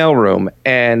 they're in the mailroom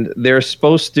and they're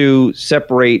supposed to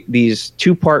separate these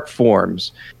two-part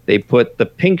forms. They put the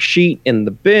pink sheet in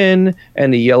the bin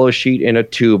and the yellow sheet in a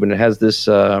tube, and it has this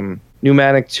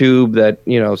pneumatic tube that,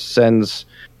 sends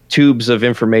tubes of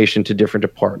information to different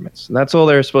departments. And that's all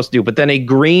they're supposed to do. But then a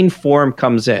green form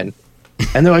comes in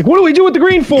and they're like, what do we do with the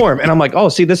green form? And I'm like, oh,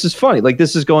 see, this is funny. Like,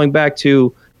 this is going back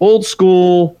to old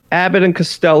school Abbott and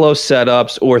Costello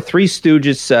setups or Three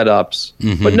Stooges setups.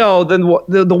 But no, then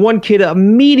the one kid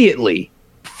immediately,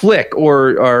 Flick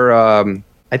or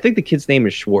I think the kid's name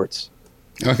is Schwartz.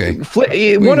 Okay.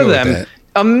 One of them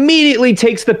immediately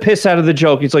takes the piss out of the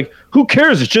joke. He's like, who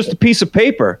cares? It's just a piece of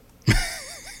paper.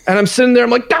 And I'm sitting there,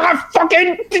 I'm like, you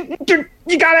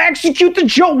got to execute the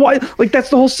joke. Why? Like,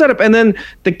 that's the whole setup. And then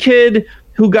the kid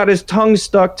who got his tongue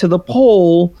stuck to the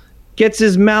pole gets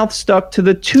his mouth stuck to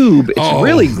the tube. It's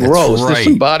really gross. Right. There's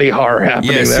some body horror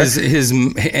happening there.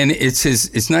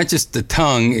 It's not just the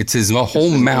tongue, it's his whole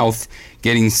mouth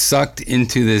getting sucked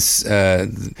into this.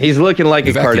 He's looking like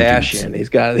a Kardashian. Tubes. He's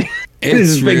got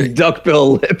his big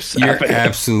duckbill lips. You're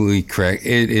absolutely correct.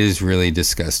 It is really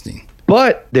disgusting.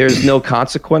 But there's no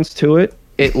consequence to it.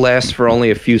 It lasts for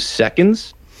only a few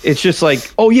seconds. It's just like,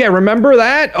 oh yeah, remember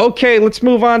that? Okay, let's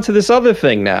move on to this other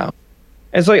thing now.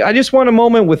 And it's like, I just want a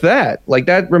moment with that. Like,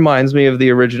 that reminds me of the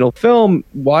original film.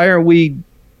 Why are we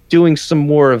doing some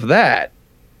more of that?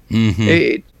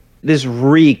 This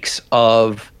reeks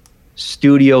of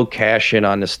studio cash-in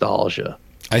on nostalgia.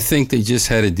 I think they just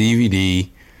had a DVD.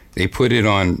 They put it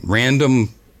on random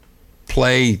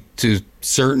play to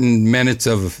certain minutes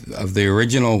of the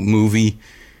original movie,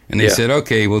 and they said,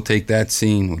 okay, we'll take that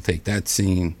scene,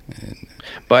 and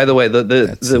by the way,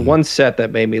 the one set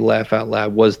that made me laugh out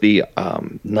loud was the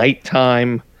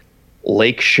nighttime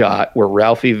lake shot where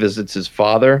Ralphie visits his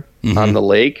father on the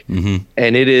lake,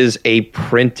 and it is a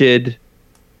printed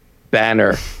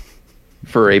banner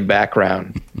for a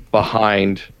background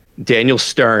behind Daniel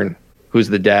Stern, who's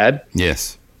the dad.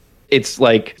 Yes. It's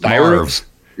like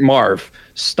Marv.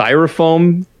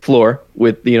 Styrofoam floor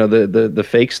with the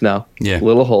fake snow,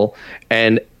 little hole,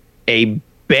 and a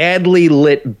badly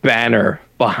lit banner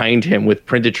behind him with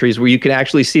printed trees where you can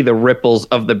actually see the ripples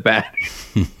of the bat.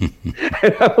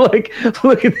 And I'm like,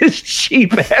 look at this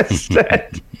cheap ass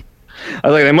set. I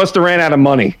was like, they must have ran out of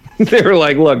money. They were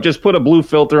like, look, just put a blue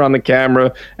filter on the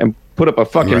camera and put up a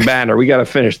fucking banner. We got to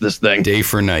finish this thing. Day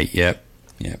for night. Yep.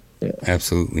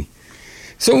 Absolutely.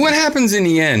 So what happens in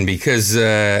the end? Because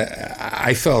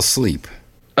I fell asleep.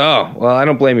 Oh, well, I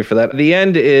don't blame you for that. The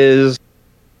end is,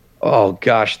 oh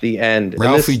gosh, the end.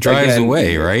 Ralphie drives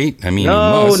away, right? I mean,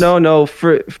 no.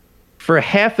 For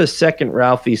half a second,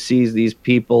 Ralphie sees these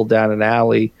people down an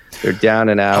alley. They're down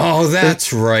and out. Oh,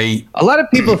 that's right. A lot of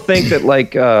people think that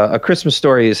like A Christmas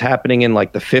Story is happening in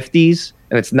like the 50s,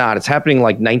 and it's not. It's happening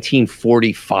like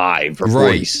 1945 or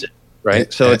 46,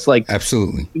 right? So it's like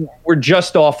absolutely, we're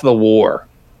just off the war.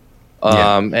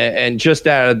 And just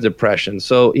out of depression.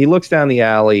 So he looks down the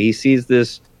alley. He sees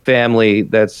this family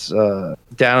that's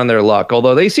down on their luck,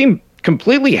 although they seem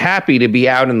completely happy to be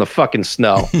out in the fucking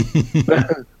snow.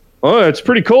 Oh, it's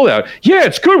pretty cold out. Yeah,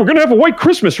 it's good. We're going to have a white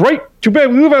Christmas, right? Too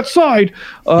bad we live outside.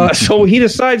 So he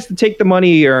decides to take the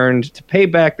money he earned to pay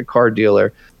back the car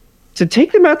dealer, to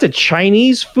take them out to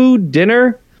Chinese food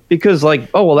dinner. Because, like,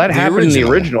 oh, well, that happened in the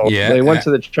original. Yeah, they went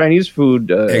to the Chinese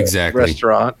food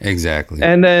restaurant. Exactly.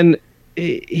 And then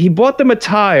he bought them a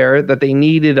tire that they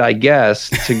needed, I guess,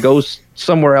 to go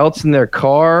somewhere else in their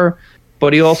car.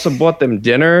 But he also bought them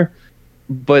dinner.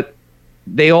 But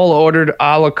they all ordered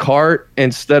a la carte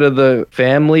instead of the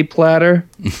family platter.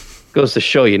 Goes to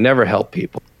show you never help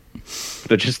people.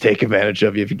 They'll just take advantage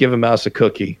of you. If you give a mouse a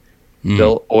cookie,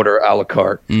 they'll order a la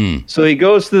carte. So he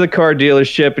goes to the car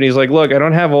dealership and he's like, look, I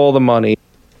don't have all the money,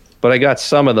 but I got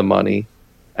some of the money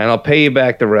and I'll pay you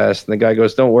back the rest. And the guy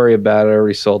goes, don't worry about it. I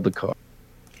already sold the car.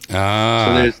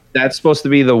 So that's supposed to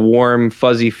be the warm,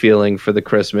 fuzzy feeling for the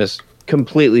Christmas.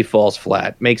 Completely falls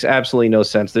flat. Makes absolutely no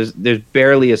sense. There's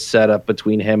barely a setup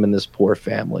between him and this poor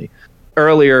family.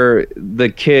 Earlier, the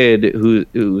kid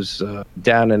who's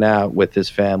down and out with his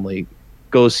family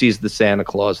goes sees the Santa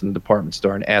Claus in the department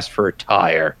store and asks for a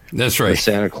tire. That's right.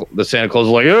 The Santa Claus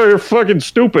is like, oh, you're fucking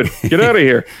stupid. Get out of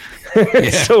here.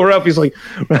 So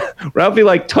Ralphie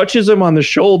like touches him on the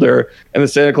shoulder, and the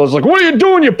Santa Claus is like, what are you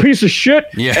doing, you piece of shit?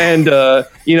 Yeah. And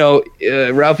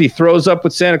Ralphie throws up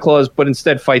with Santa Claus, but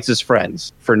instead fights his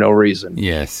friends for no reason.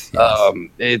 Yes.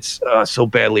 It's so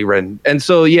badly written. And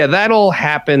so that all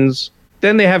happens.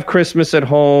 Then they have Christmas at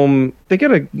home. They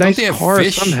get a nice car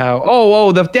somehow.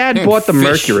 Oh, the dad bought the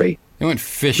Mercury. They went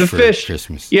fish for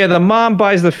Christmas. Yeah, the mom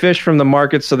buys the fish from the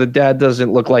market so the dad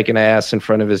doesn't look like an ass in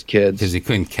front of his kids. Because he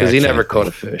couldn't catch Because he never caught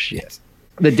a fish. Yes.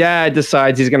 The dad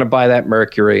decides he's going to buy that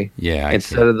Mercury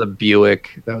instead of the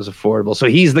Buick that was affordable. So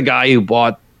he's the guy who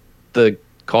bought the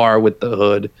car with the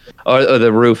hood or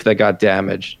the roof that got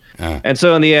damaged. And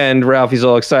so in the end, Ralphie's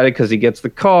all excited because he gets the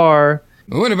car.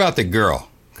 What about the girl?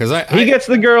 He gets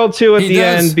the girl too at the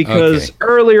end because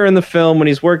earlier in the film when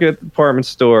he's working at the department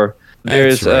store,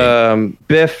 there's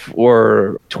Biff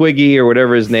or Twiggy or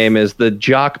whatever his name is, the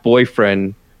jock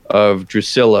boyfriend of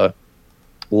Drusilla,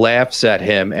 laughs at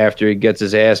him after he gets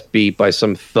his ass beat by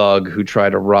some thug who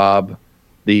tried to rob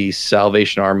the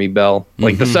Salvation Army bell.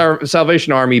 Like the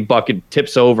Salvation Army bucket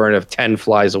tips over and a 10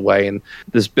 flies away, and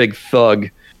this big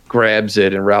thug grabs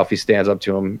it, and Ralphie stands up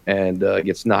to him and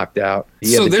gets knocked out.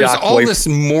 So there's all this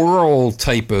moral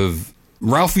type of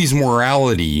Ralphie's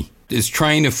morality is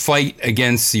trying to fight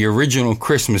against the original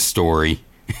Christmas Story.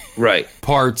 Right.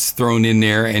 Parts thrown in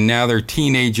there, and now they're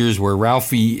teenagers where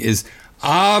Ralphie is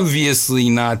obviously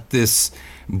not this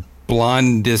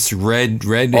blondest,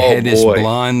 redheadest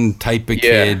blonde type of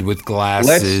kid with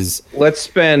glasses. Let's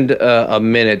spend a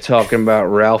minute talking about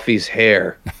Ralphie's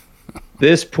hair.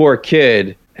 This poor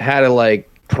kid had to like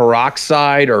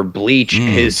peroxide or bleach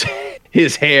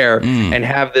his hair and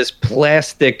have this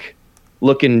plastic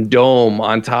looking dome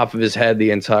on top of his head the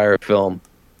entire film.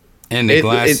 And the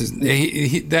glasses,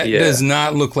 that does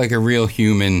not look like a real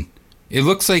human. It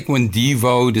looks like when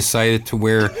Devo decided to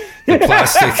wear the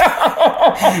plastic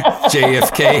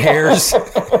JFK hairs.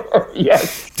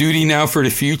 Yes. Duty Now for the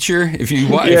Future. If you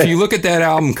look at that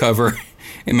album cover,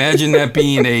 imagine that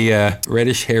being a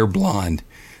reddish hair blonde.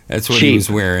 That's what he was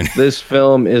wearing. This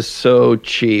film is so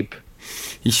cheap.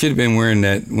 He should have been wearing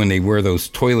that when they wear those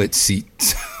toilet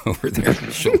seats over their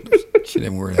shoulders. Should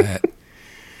have worn that.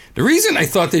 The reason I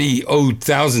thought that he owed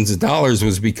thousands of dollars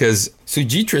was because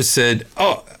Sujitra said,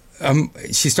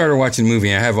 she started watching the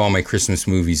movie. I have all my Christmas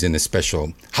movies in a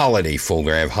special holiday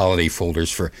folder. I have holiday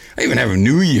folders I even have a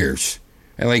New Year's.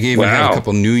 I even have a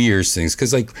couple New Year's things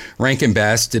because Rankin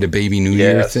Bass did a baby New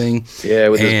Year thing. Yeah,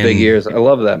 with his big ears. I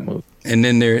love that movie. And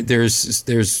then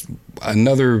there's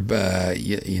another,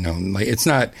 it's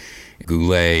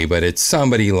Goulet, but it's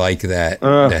somebody like that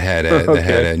that had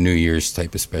a New Year's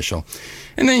type of special.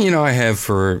 And then, I have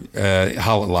for a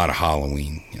lot of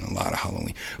Halloween,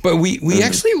 But we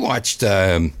actually watched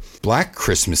Black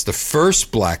Christmas, the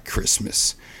first Black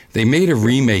Christmas. They made a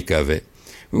remake of it.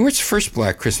 We watched the first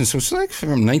Black Christmas. It was like from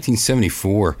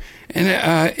 1974.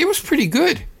 And it was pretty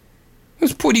good. It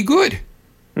was pretty good.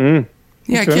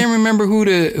 Yeah, okay. I can't remember who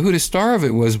the star of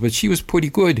it was, but she was pretty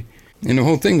good. And the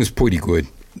whole thing was pretty good.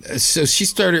 So she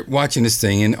started watching this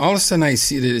thing, and all of a sudden I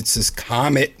see that it's this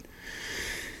comet,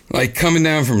 like coming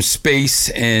down from space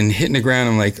and hitting the ground.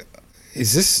 I'm like,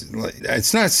 is this,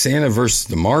 it's not Santa versus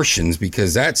the Martians,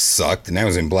 because that sucked, and that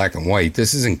was in black and white.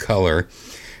 This is in color.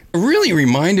 It really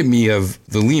reminded me of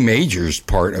the Lee Majors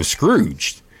part of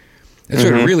Scrooged. That's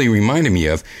what it really reminded me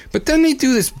of. But then they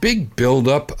do this big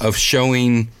build-up of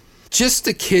showing just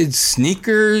the kids'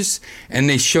 sneakers, and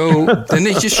then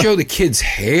they just show the kids'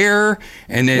 hair,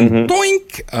 and then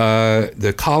doink,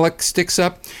 the colic sticks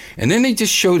up, and then they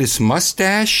just show this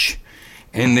mustache,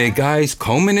 and the guy's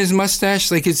combing his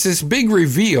mustache. Like, it's this big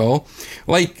reveal.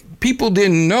 Like, people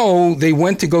didn't know they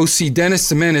went to go see Dennis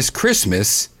the Menace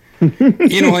Christmas, and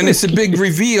it's a big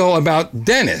reveal about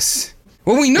Dennis.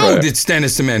 Well, we know that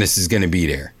Dennis the Menace is going to be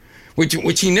there.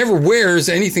 Which he never wears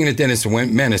anything that Dennis the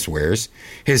Menace wears.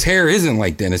 His hair isn't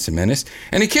like Dennis the Menace,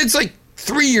 and the kid's like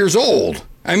 3 years old.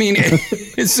 I mean,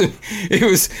 it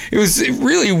was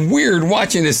really weird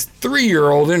watching this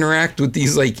 3-year-old interact with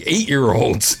these like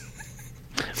 8-year-olds.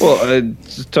 Well,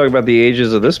 just talk about the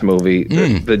ages of this movie.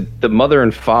 The mother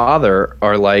and father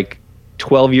are like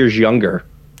 12 years younger.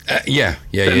 Than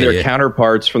their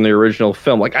counterparts from the original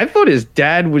film. Like, I thought his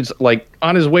dad was like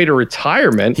on his way to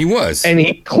retirement. He was, and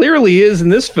he clearly is in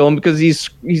this film, because he's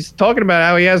talking about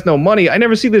how he has no money. I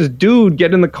never see this dude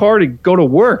get in the car to go to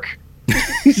work.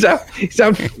 he's out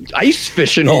ice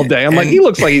fishing all day. I'm like, he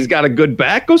looks like he's got a good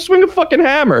back. Go swing a fucking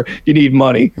hammer. You need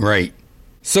money, right?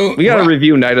 So we got to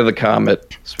review Night of the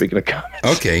Comet. Speaking of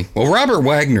comets, okay. Well, Robert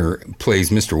Wagner plays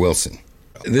Mr. Wilson.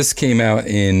 This came out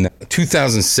in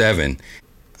 2007.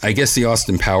 I guess the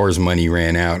Austin Powers money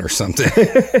ran out or something. And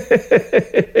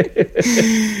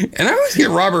I always get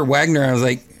Robert Wagner. I was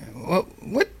like, well,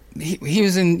 what? He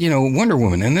was in, Wonder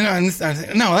Woman. And then I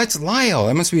thought, no, that's Lyle.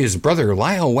 That must be his brother,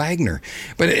 Lyle Wagner.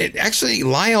 But actually,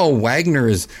 Lyle Wagner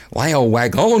is Lyle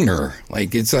Wagner.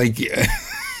 Like, it's like, it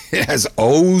has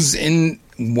O's in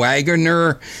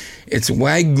Wagner. It's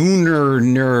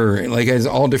Wagner. Like, it has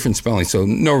all different spellings. So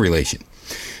no relation.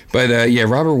 But,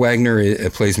 Robert Wagner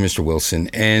plays Mr. Wilson.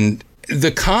 And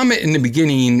the comet in the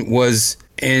beginning was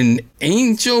an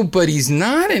angel, but he's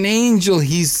not an angel.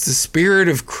 He's the spirit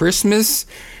of Christmas.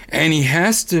 And he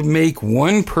has to make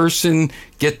one person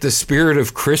get the spirit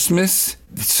of Christmas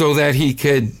so that he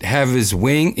could have his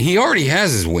wing. He already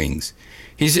has his wings.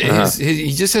 He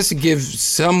just has to give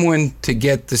someone to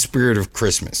get the spirit of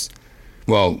Christmas.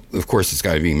 Well, of course, it's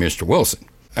got to be Mr. Wilson.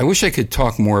 I wish I could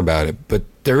talk more about it, but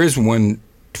there is one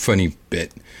funny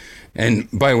bit. And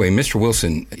by the way, Mr.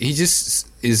 Wilson, he just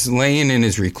is laying in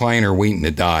his recliner waiting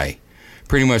to die.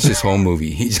 Pretty much this whole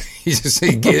movie. He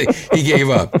gave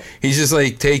up. He's just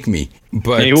like, take me.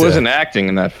 But he wasn't acting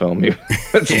in that film.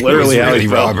 That's literally how he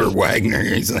felt. Robert Wagner.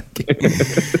 He's like,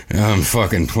 I'm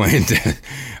fucking playing.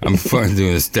 I'm fucking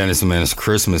doing this Dennis the Menace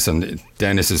Christmas, and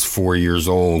Dennis is 4 years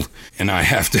old, and I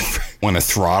have to want to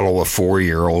throttle a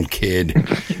 4-year-old kid.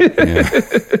 Yeah.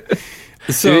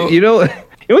 So you know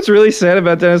what's really sad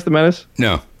about Dennis the Menace?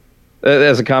 No.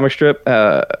 As a comic strip,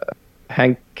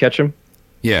 Hank Ketchum.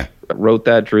 Yeah. Wrote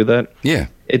that, drew that. Yeah.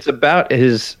 It's about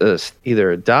his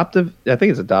either adoptive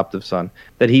son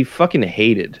that he fucking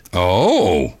hated.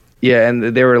 Oh. Yeah, and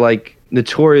they were like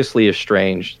notoriously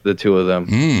estranged, the two of them.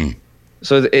 Mm.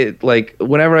 So it like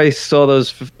whenever I saw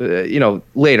those,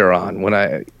 later on when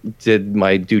I did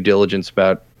my due diligence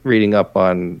about reading up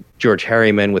on George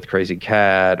Harriman with Crazy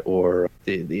Cat, or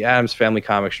the Addams Family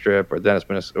comic strip, or Dennis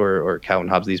Menace, or Calvin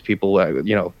Hobbes, these people,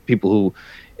 people who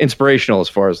inspirational as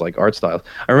far as like art styles.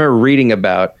 I remember reading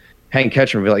about Hank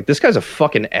Ketchum and be like, this guy's a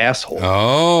fucking asshole.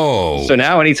 Oh. So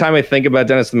now anytime I think about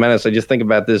Dennis the Menace, I just think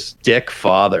about this dick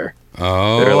father.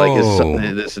 Oh. They're like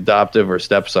this adoptive or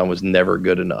stepson was never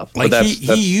good enough. Like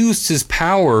he used his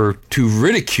power to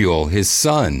ridicule his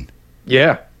son.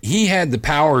 Yeah. He had the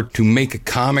power to make a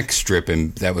comic strip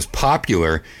that was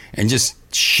popular and just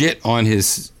shit on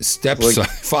his stepson,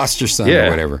 foster son,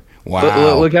 or whatever.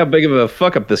 Wow. Look how big of a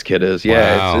fuck up this kid is.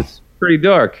 Yeah, wow. It's pretty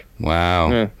dark. Wow.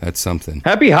 Yeah. That's something.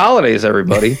 Happy holidays,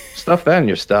 everybody. Stuff that in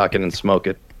your stocking and smoke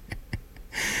it.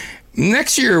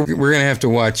 Next year, we're going to have to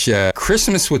watch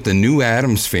Christmas with the New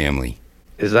Addams Family.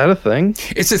 Is that a thing?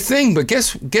 It's a thing, but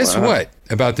guess what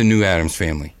about the New Addams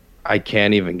Family? I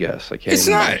can't even guess. I can't. It's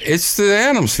even not. imagine. It's the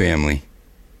Addams Family.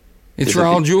 It's Is it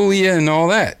Raul Julia and all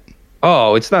that.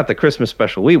 Oh, it's not the Christmas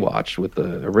special we watched with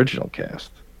the original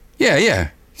cast. Yeah, yeah.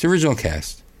 It's the original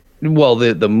cast. Well,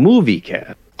 the movie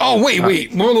cast. Oh,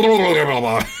 wait.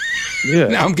 Yeah.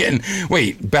 Now I'm getting...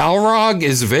 Wait, Balrog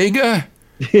is Vega?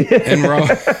 And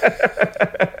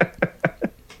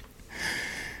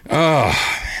Oh,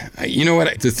 you know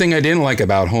what? The thing I didn't like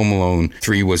about Home Alone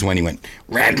 3 was when he went,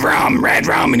 red rum,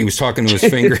 and he was talking to his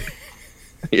finger.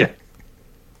 Yeah.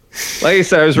 Like I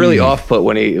said, I was really off put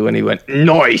when he went,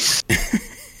 nice.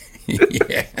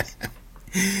 Yeah.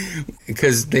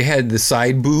 Because they had the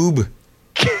side boob.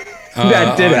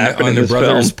 That did happen on in the this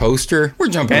brothers film. poster. We're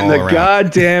jumping And all the around.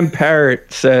 goddamn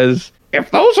parrot says, if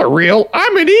those are real,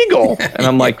 I'm an eagle. And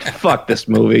I'm like, fuck this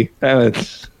movie. And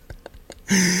it's...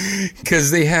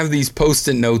 Because they have these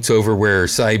post-it notes over where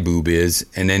side boob is,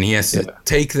 and then he has to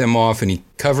take them off, and he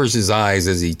covers his eyes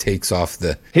as he takes off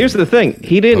the... Here's the thing.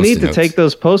 He didn't need to Post-it take notes.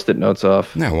 those Post-it notes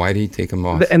off. No, why did he take them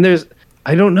off? And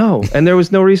I don't know. And there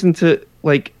was no reason to,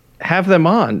 like, have them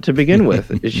on to begin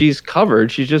with. She's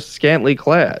covered. She's just scantily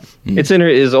clad. It's in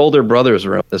his older brother's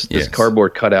room, this Yes.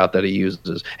 cardboard cutout that he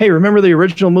uses. Hey, remember the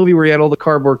original movie where he had all the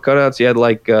cardboard cutouts? He had,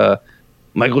 like,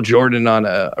 Michael Jordan on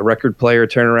a record player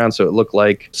turn around so it looked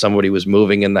like somebody was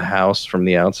moving in the house from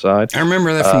the outside. I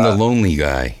remember that from The Lonely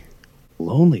Guy.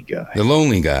 Lonely guy. The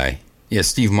Lonely Guy. Yeah,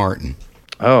 Steve Martin.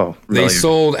 Oh, They really?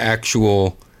 sold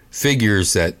actual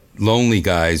figures that lonely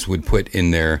guys would put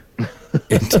in there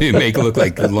to make it look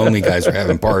like the lonely guys were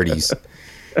having parties.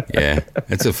 Yeah,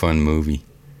 that's a fun movie.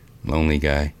 Lonely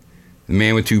Guy. The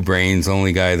Man with Two Brains,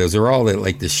 Lonely Guy. Those are all the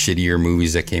shittier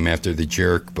movies that came after The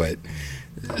Jerk, but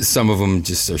some of them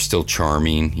just are still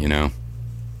charming, you know.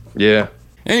 Yeah.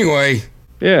 Anyway,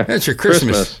 Yeah. that's your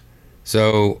Christmas.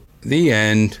 So, the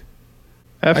end.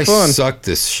 Have I fun. sucked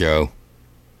this show.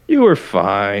 You were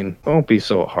fine. Don't be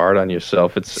so hard on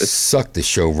yourself. It's Sucked the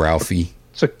show, Ralphie.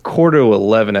 It's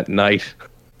 10:45 at night.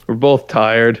 We're both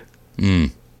tired.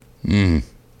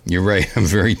 You're right. I'm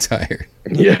very tired.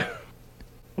 Yeah.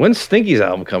 When's Stinky's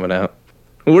album coming out?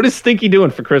 What is Stinky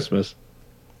doing for Christmas?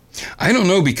 I don't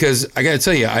know because I got to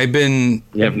tell you, I've been.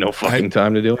 You have no fucking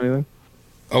time to do anything?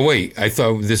 Oh, wait. I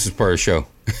thought this was part of the show.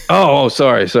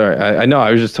 Sorry. I know.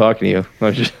 I was just talking to you.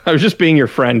 I was just being your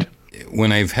friend.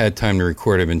 When I've had time to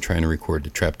record, I've been trying to record the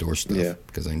trapdoor stuff Yeah.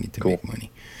 because I need to Cool. make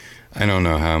money. I don't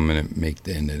know how I'm going to make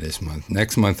the end of this month.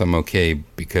 Next month, I'm okay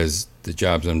because the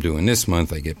jobs I'm doing this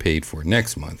month, I get paid for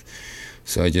next month.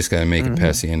 So I just got to make it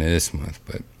past the end of this month.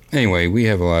 But anyway, we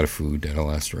have a lot of food that'll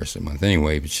last the rest of the month.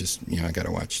 Anyway, it's just, I got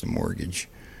to watch the mortgage.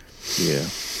 Yeah.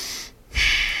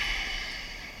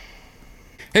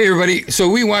 Hey, everybody. So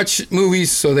we watch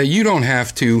movies so that you don't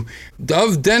have to.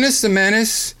 Of Dennis the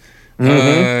Menace,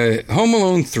 Home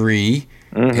Alone 3,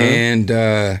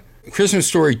 and Christmas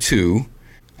Story 2.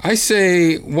 I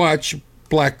say watch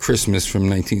Black Christmas from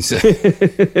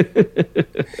 1970.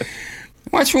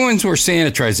 Watch ones where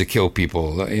Santa tries to kill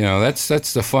people. That's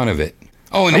the fun of it.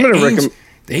 Oh, and the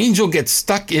angel gets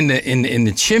stuck in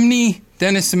the chimney.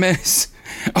 Dennis the Menace.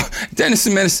 Oh, Dennis the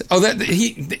Menace. Oh, that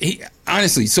he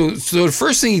honestly. So the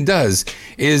first thing he does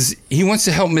is he wants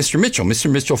to help Mr. Mitchell. Mr.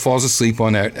 Mitchell falls asleep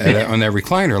on that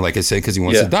recliner, like I said, because he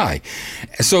wants to die.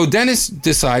 So Dennis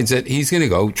decides that he's going to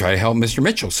go try to help Mr.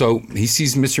 Mitchell. So he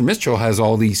sees Mr. Mitchell has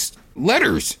all these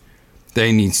letters that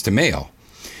he needs to mail,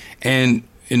 and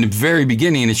in the very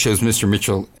beginning, it shows Mr.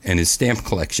 Mitchell and his stamp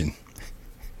collection.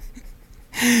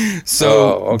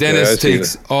 So Dennis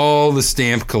takes all the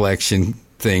stamp collection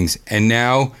things, and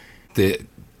now the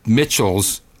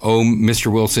Mitchells owe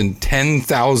Mr. Wilson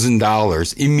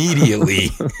 $10,000 immediately.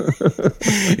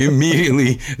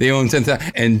 Immediately, they owe him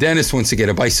 $10,000, and Dennis wants to get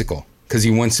a bicycle because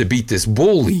he wants to beat this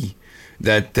bully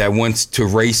that wants to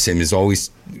race him, is always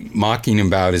mocking him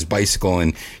about his bicycle,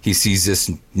 and he sees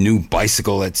this new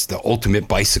bicycle that's the ultimate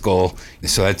bicycle.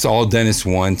 So that's all Dennis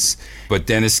wants, but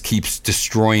Dennis keeps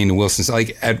destroying Wilson's.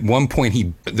 Like at one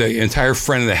point, the entire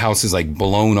front of the house is like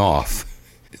blown off.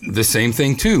 The same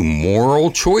thing too, moral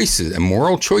choices, a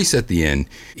moral choice at the end.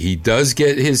 He does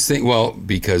get his thing, well,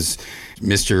 because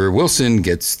Mr. Wilson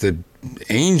gets the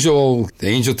angel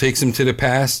takes him to the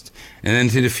past, and then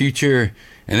to the future,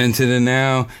 and then to the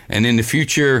now, and in the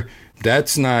future,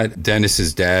 that's not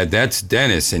Dennis's dad, that's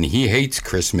Dennis, and he hates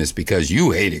Christmas because you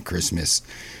hated Christmas.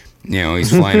 He's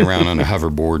flying around on a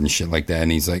hoverboard and shit like that,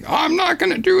 and he's like, I'm not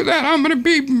going to do that, I'm going to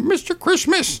be Mr.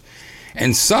 Christmas.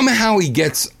 And somehow he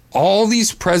gets all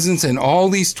these presents and all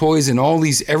these toys and all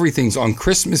these everythings on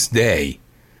Christmas Day.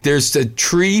 There's a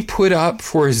tree put up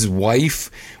for his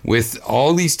wife with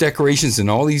all these decorations and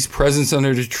all these presents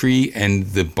under the tree, and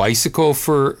the bicycle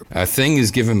for a thing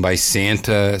is given by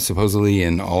Santa, supposedly,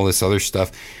 and all this other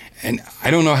stuff. And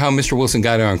I don't know how Mr. Wilson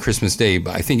got it on Christmas Day,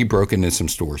 but I think he broke into some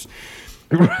stores.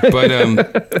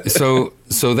 But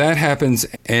so that happens,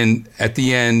 and at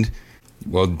the end,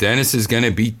 well, Dennis is going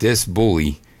to beat this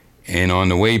bully, and on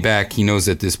the way back, he knows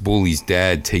that this bully's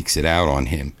dad takes it out on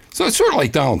him. So it's sort of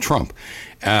like Donald Trump.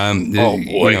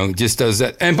 Just does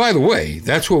that. And by the way,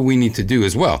 that's what we need to do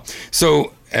as well.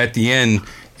 So at the end,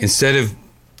 instead of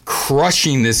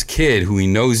crushing this kid who he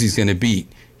knows he's going to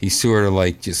beat, he sort of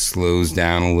like just slows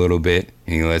down a little bit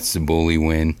and he lets the bully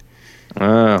win.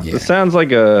 It sounds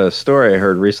like a story I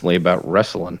heard recently about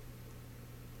wrestling.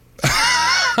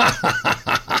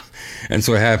 That's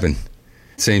what happened.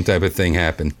 Same type of thing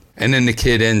happened. And then the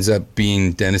kid ends up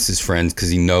being Dennis's friend because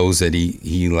he knows that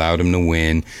he allowed him to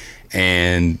win.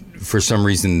 And for some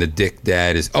reason, the dick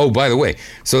dad is... Oh, by the way,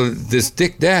 so this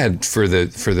dick dad for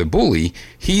the bully,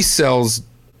 he sells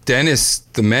Dennis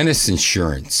the Menace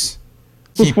insurance.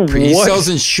 He sells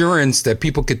insurance that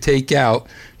people could take out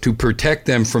to protect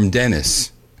them from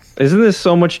Dennis. Isn't this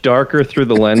so much darker through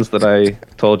the lens that I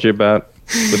told you about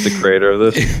with the creator of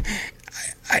this?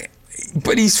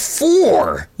 But he's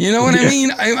 4. You know what I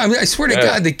mean? I swear to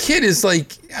God, the kid is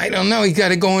like, I don't know, he got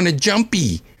to go in a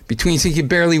jumpy between so he can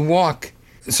barely walk.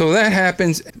 So that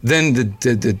happens. Then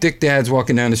the dick dad's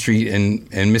walking down the street, and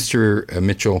Mr.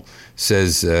 Mitchell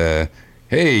says,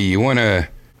 hey, you want a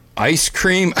ice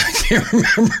cream? I can't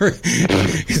remember.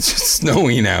 It's just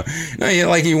snowy now. No,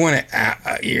 like you want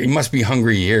to, you must be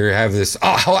hungry here. Have this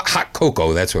hot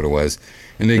cocoa. That's what it was.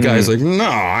 And the guy's like, no,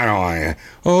 I don't want it.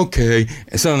 Okay.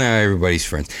 And so now everybody's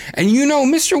friends. And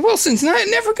Mr. Wilson's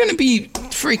never going to be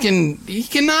he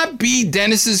cannot be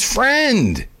Dennis's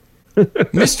friend.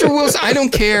 Mr. Wilson, I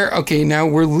don't care. Okay, now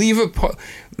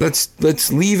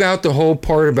let's leave out the whole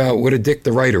part about what a dick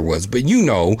the writer was. But you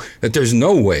know that there's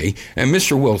no way and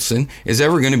Mr. Wilson is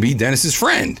ever going to be Dennis's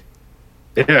friend.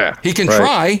 Yeah. He can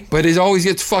try, but it always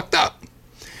gets fucked up.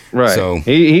 Right. So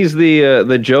he's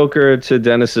the Joker to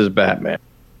Dennis's Batman.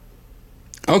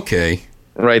 Okay.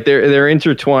 Right. They're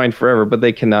intertwined forever, but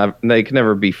they can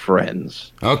never be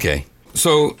friends. Okay.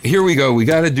 So here we go. We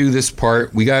got to do this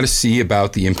part. We got to see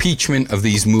about the impeachment of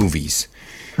these movies.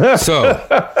 So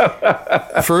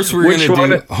first we're going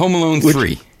to do Home Alone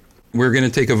 3. We're going to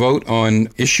take a vote on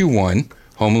issue 1,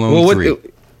 Home Alone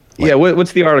 3.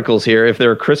 What's the articles here? If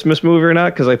they're a Christmas movie or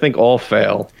not? Because I think all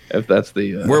fail. If that's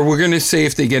the where we're going to say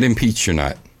if they get impeached or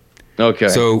not. Okay.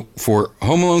 So for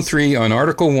Home Alone 3 on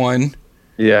Article 1,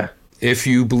 if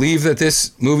you believe that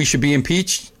this movie should be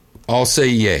impeached, I'll say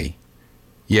yay.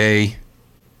 Yay.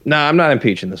 Nah, I'm not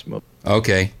impeaching this movie.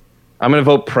 Okay. I'm going to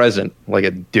vote present, like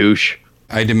a douche.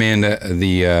 I demand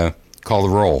the call the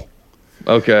roll.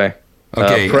 Okay.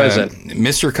 Okay. Present.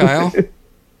 Mr. Kyle,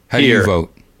 how do you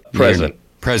vote? Present.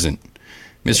 Present.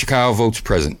 Mr. Kyle votes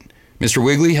present. Mr.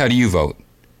 Wiggly, how do you vote?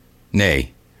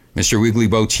 Nay. Mr. Wiggly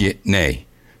votes nay.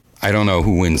 I don't know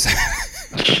who wins.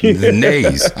 The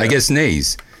nays. I guess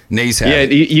nays. Nays have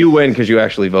it. You win because you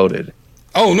actually voted.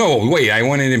 Oh, no, wait, I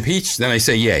wanted impeached, then I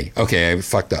say yay. Okay, I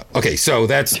fucked up. Okay, so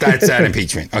that's that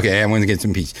impeachment. Okay, I want to get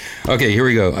impeached. Okay, here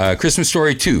we go. Christmas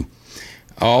Story 2.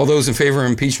 All those in favor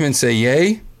of impeachment say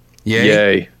yay. Yay.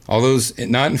 Yay. All those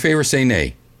not in favor say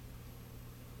nay.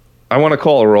 I want to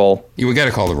call a roll. We got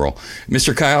to call the roll.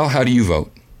 Mr. Kyle, how do you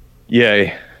vote?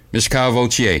 Yay. Mr. Kyle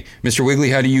votes yay. Mr. Wiggly,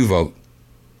 how do you vote?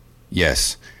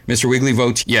 Yes. Mr. Wiggly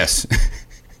votes yes.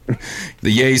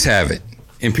 The yays have it.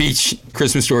 Impeach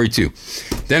Christmas Story 2.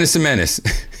 Dennis the Menace.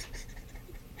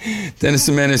 Dennis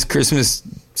the Menace Christmas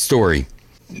Story.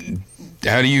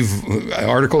 How do you...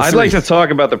 Article 3. I'd like to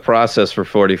talk about the process for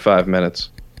 45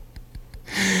 minutes.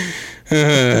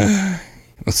 I'll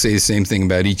say the same thing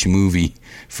about each movie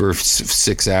for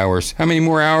 6 hours. How many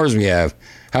more hours we have?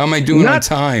 How am I doing on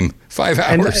time? 5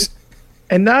 hours.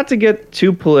 And not to get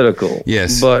too political.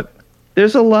 Yes. But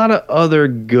there's a lot of other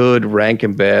good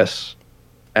Rankin Bass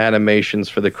animations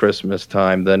for the Christmas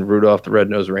time than Rudolph the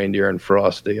Red-Nosed Reindeer and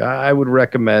Frosty. I would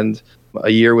recommend A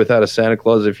Year Without a Santa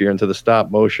Claus if you're into the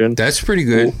stop motion. That's pretty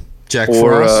good. Jack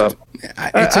Frost.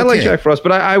 I like Jack Frost,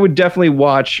 but I would definitely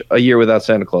watch A Year Without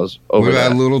Santa Claus over What about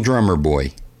that. Little Drummer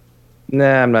Boy?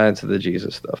 Nah, I'm not into the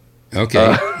Jesus stuff.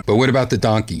 Okay. But what about the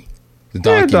donkey? The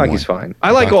donkey Donkey's fine.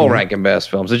 I like all Rankin Bass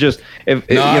films. It's just I'm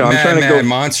trying to go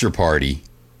Monster Party.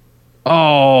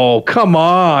 Oh, come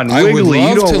on, Wiggly!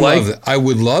 I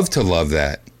would love to love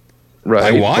that.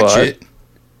 Right, I watch it.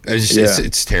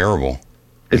 It's terrible.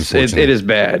 It is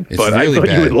bad, It's but really I thought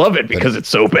bad, you would love it because it's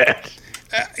so bad.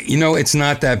 It's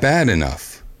not that bad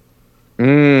enough.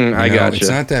 I You know, gotcha. It's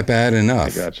not that bad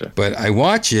enough. I gotcha. But I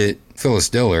watch it, Phyllis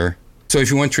Diller. So if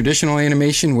you want traditional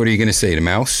animation, what are you going to say? The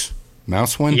mouse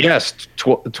one? Yes,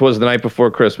 'Twas the Night Before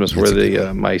Christmas, That's where a good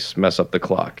the mice mess up the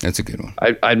clock. That's a good one.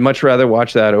 I'd much rather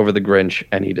watch that over The Grinch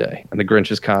any day. And The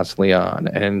Grinch is constantly on,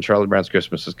 and Charlie Brown's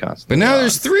Christmas is constantly But now on.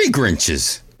 there's 3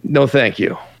 Grinches. No, thank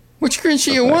you. Which Grinch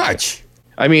do you watch?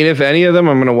 I mean, if any of them,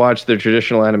 I'm going to watch the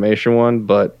traditional animation one,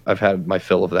 but I've had my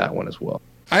fill of that one as well.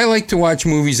 I like to watch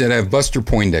movies that have Buster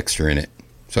Poindexter in it.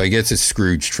 So I guess it's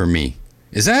Scrooged for me.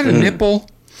 Is that a nipple?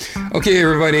 Okay,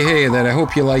 everybody. Hey, that I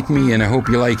hope you like me and I hope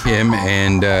you like him.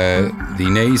 And the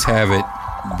nays have it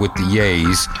with the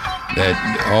yays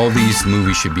that all these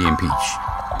movies should be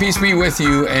impeached. Peace be with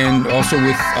you and also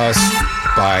with us.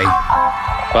 Bye.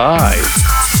 Bye.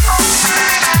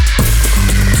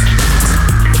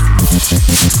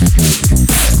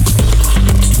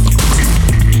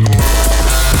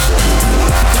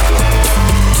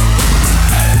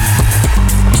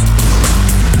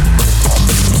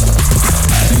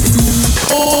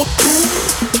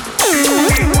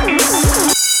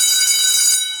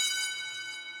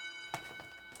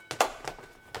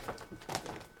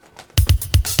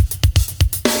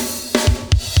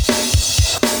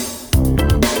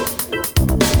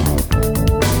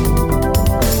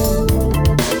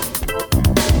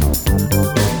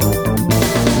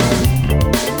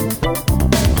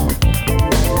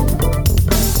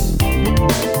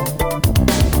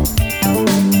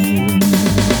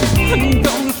 I didn't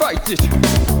come to fight it.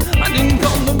 I didn't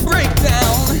come to break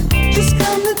down. Just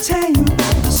come to tell you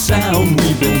about the sound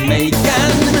we've been making.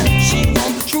 She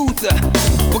wants the truth.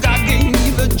 Well, God gave me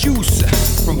the juice.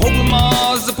 From Hope to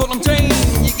Mars to put 'em tame.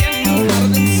 You get me hotter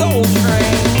than Soul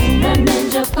Train. The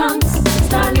ninja punks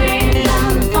start laying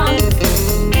down the funk.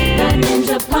 The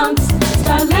ninja punks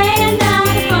start laying down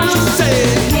the funk. She said,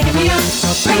 Kicking me up,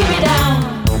 bringing me down.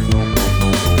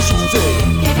 she said,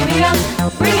 Kicking me up,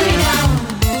 bringing me down.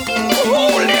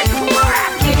 holy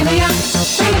crap. Kicking me up,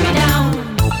 bringing me down.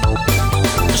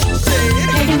 She said,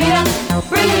 Kicking me up,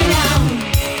 bringing me down.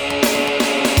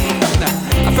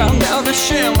 I found out that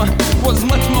Shem was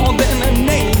much more than a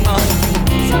name.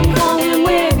 Some call me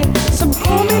Wig, Some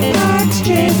call me Fox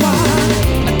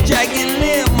JY. A jagged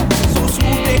limb, so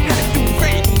smooth they had to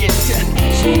break it.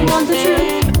 she wants the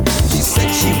truth. She said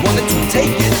she wanted to take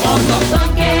it on the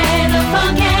Funky, the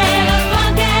funky, the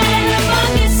funky, the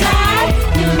funky side.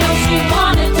 You know she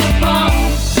wanted to bump.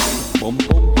 boom,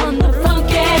 boom. On the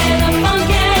funky, the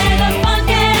funky, the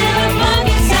funky, the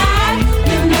funky side.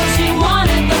 You know she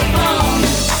wanted the bump.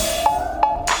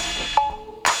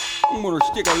 I'm gonna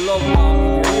stick a love bomb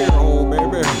in your ear hole,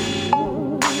 baby.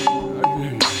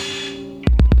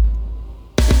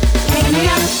 Kicking me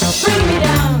up, bring me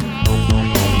down.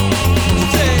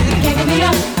 Say, Kicking me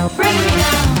up, bring me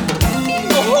down.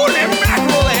 holy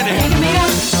mackerel, Eddie. Kicking me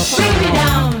up, bring me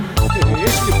down.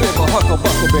 It's the paper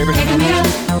hucklebuckle, baby. Kicking me up,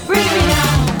 bring me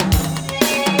down.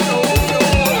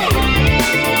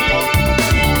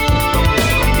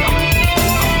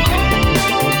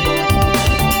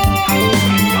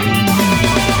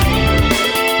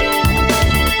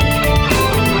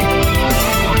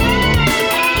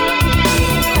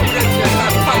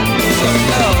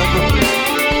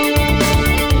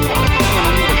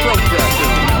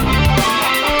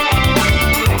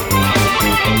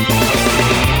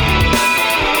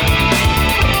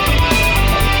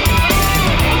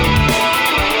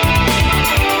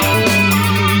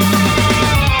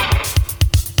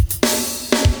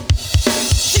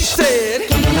 She said,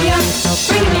 Kicking me up,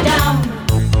 bring me down.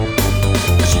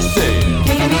 she said,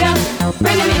 Kicking me up,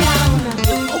 bringing me down.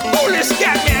 holy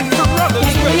Scatman Carruthers,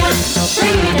 Kicking me baby. up,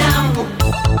 bring me down.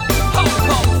 Hong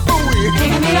Kong Fooey.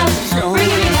 Kicking me up,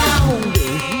 bringing me down.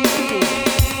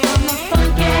 On the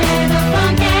funky, the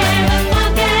funky, the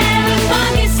funky, the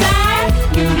funky side,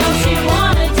 you know she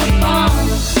wanted to bump.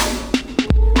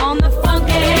 On the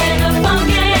funky, the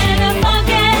funky, the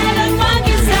funky, the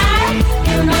funky side,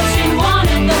 you know she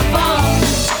wanted the bump.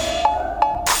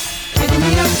 Kicking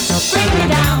me up, bring me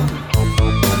down.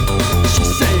 She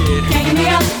said, Kicking me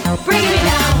up, bring me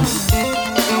down.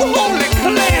 holy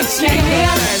Clancy. Kicking me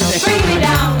up, bring me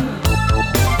down.